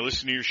 when I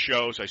listen to your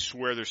shows, I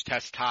swear there's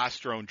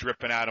testosterone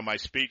dripping out of my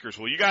speakers.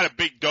 Well, you got a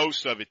big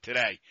dose of it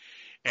today,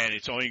 and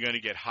it's only going to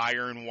get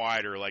higher and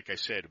wider. Like I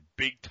said, a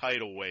big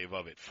tidal wave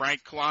of it.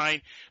 Frank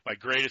Klein, my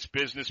greatest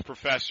business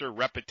professor,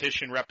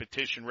 repetition,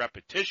 repetition,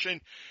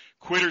 repetition.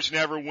 Quitters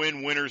never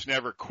win, winners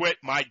never quit.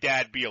 My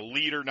dad, be a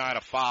leader, not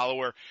a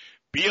follower.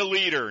 Be a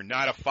leader,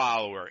 not a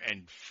follower.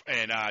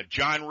 And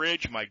John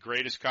Ridge, my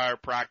greatest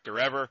chiropractor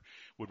ever,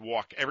 would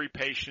walk every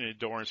patient in the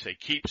door and say,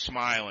 keep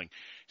smiling.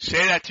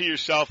 Say that to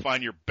yourself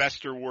on your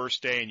best or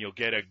worst day, and you'll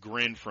get a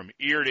grin from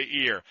ear to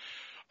ear.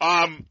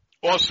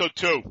 Also,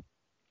 too,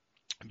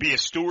 be a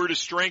steward of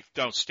strength.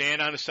 Don't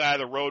stand on the side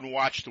of the road and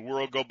watch the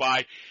world go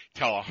by.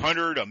 Tell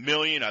 100,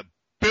 1,000,000, 1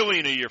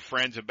 billion of your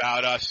friends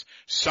about us.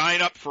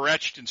 Sign up for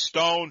Etched in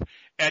Stone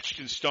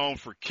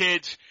for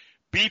kids.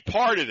 Be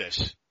part of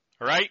this.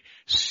 All right?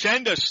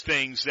 Send us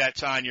things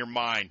that's on your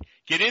mind.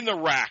 Get in the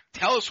rack.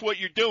 Tell us what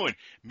you're doing.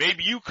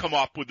 Maybe you come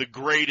up with the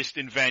greatest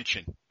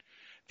invention.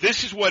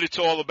 This is what it's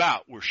all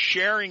about. We're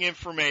sharing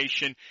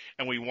information,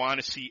 and we want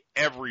to see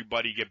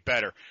everybody get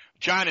better.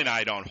 John and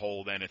I don't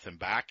hold anything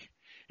back.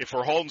 If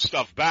we're holding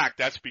stuff back,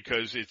 that's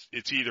because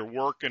it's either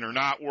working or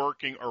not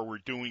working, or we're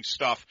doing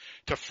stuff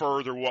to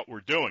further what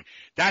we're doing.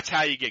 That's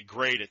how you get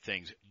great at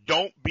things.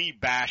 Don't be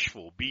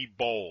bashful. Be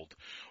bold.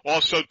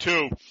 Also,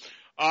 too,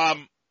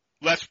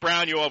 Les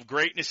Brown, you have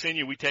greatness in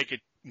you. We take it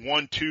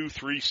 1, 2,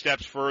 3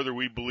 steps further.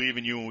 We believe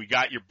in you, and we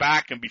got your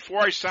back. And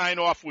before I sign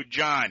off with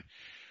John,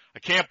 I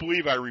can't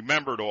believe I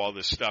remembered all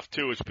this stuff,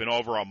 too. It's been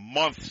over a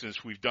month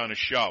since we've done a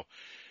show.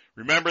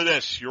 Remember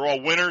this. You're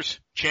all winners,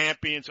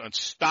 champions,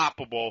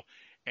 unstoppable,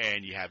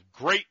 and you have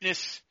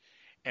greatness.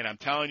 And I'm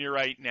telling you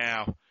right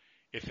now,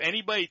 if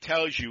anybody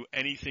tells you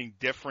anything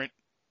different,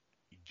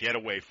 get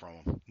away from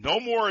them. No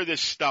more of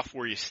this stuff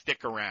where you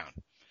stick around.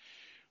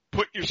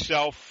 Put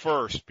yourself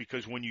first,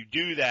 because when you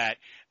do that,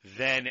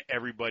 then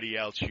everybody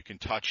else, you can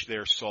touch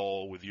their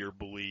soul with your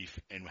belief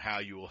and how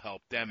you will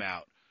help them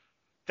out.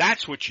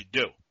 That's what you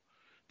do.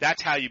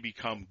 That's how you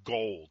become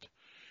gold.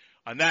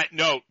 On that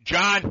note,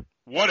 John,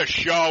 what a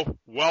show.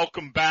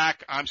 Welcome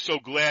back. I'm so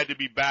glad to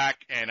be back,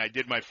 and I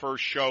did my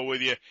first show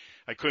with you.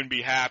 I couldn't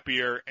be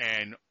happier,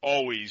 and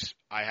always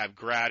I have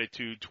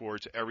gratitude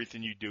towards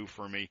everything you do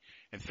for me,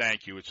 and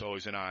thank you. It's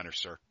always an honor,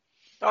 sir.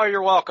 Oh,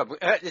 you're welcome.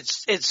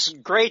 It's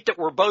great that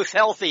we're both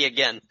healthy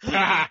again.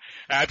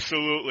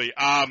 Absolutely.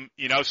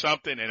 You know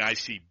something, and I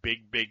see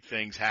big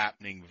things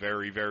happening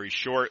very, very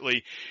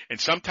shortly. And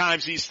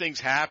sometimes these things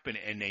happen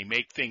and they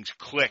make things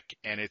click,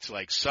 and it's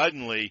like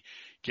suddenly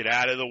get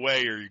out of the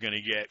way or you're going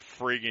to get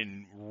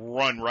friggin'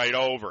 run right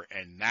over.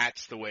 And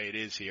that's the way it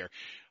is here.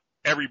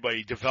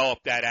 Everybody develop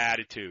that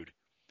attitude.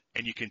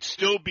 And you can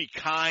still be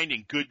kind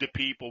and good to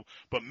people,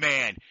 but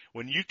man,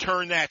 when you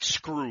turn that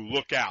screw,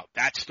 look out.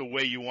 That's the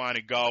way you want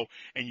to go,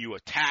 and you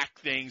attack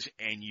things,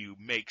 and you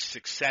make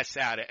success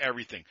out of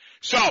everything.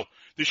 So,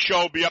 the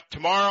show will be up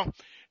tomorrow,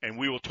 and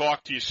we will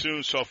talk to you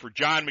soon. So for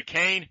John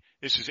McKean,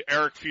 this is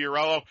Eric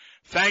Fiorello.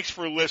 Thanks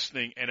for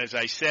listening, and as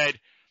I said,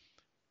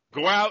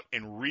 go out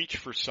and reach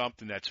for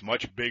something that's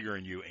much bigger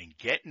than you and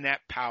get in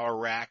that power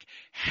rack,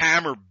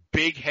 hammer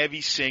big,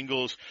 heavy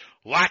singles,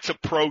 lots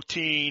of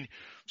protein,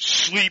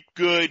 sleep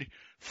good,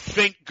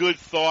 think good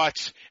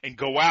thoughts, and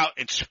go out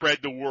and spread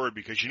the word,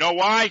 because you know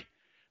why?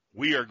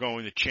 We are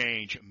going to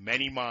change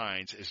many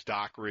minds, as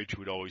Doc Ridge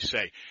would always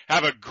say.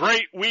 Have a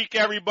great week,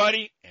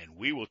 everybody, and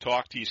we will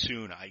talk to you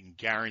soon. I can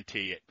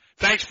guarantee it.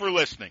 Thanks for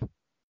listening.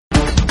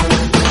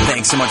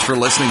 Thanks so much for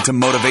listening to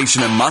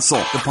Motivation and Muscle,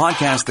 the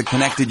podcast that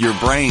connected your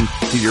brain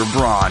to your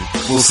brawn.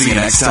 We'll see you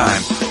next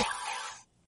time.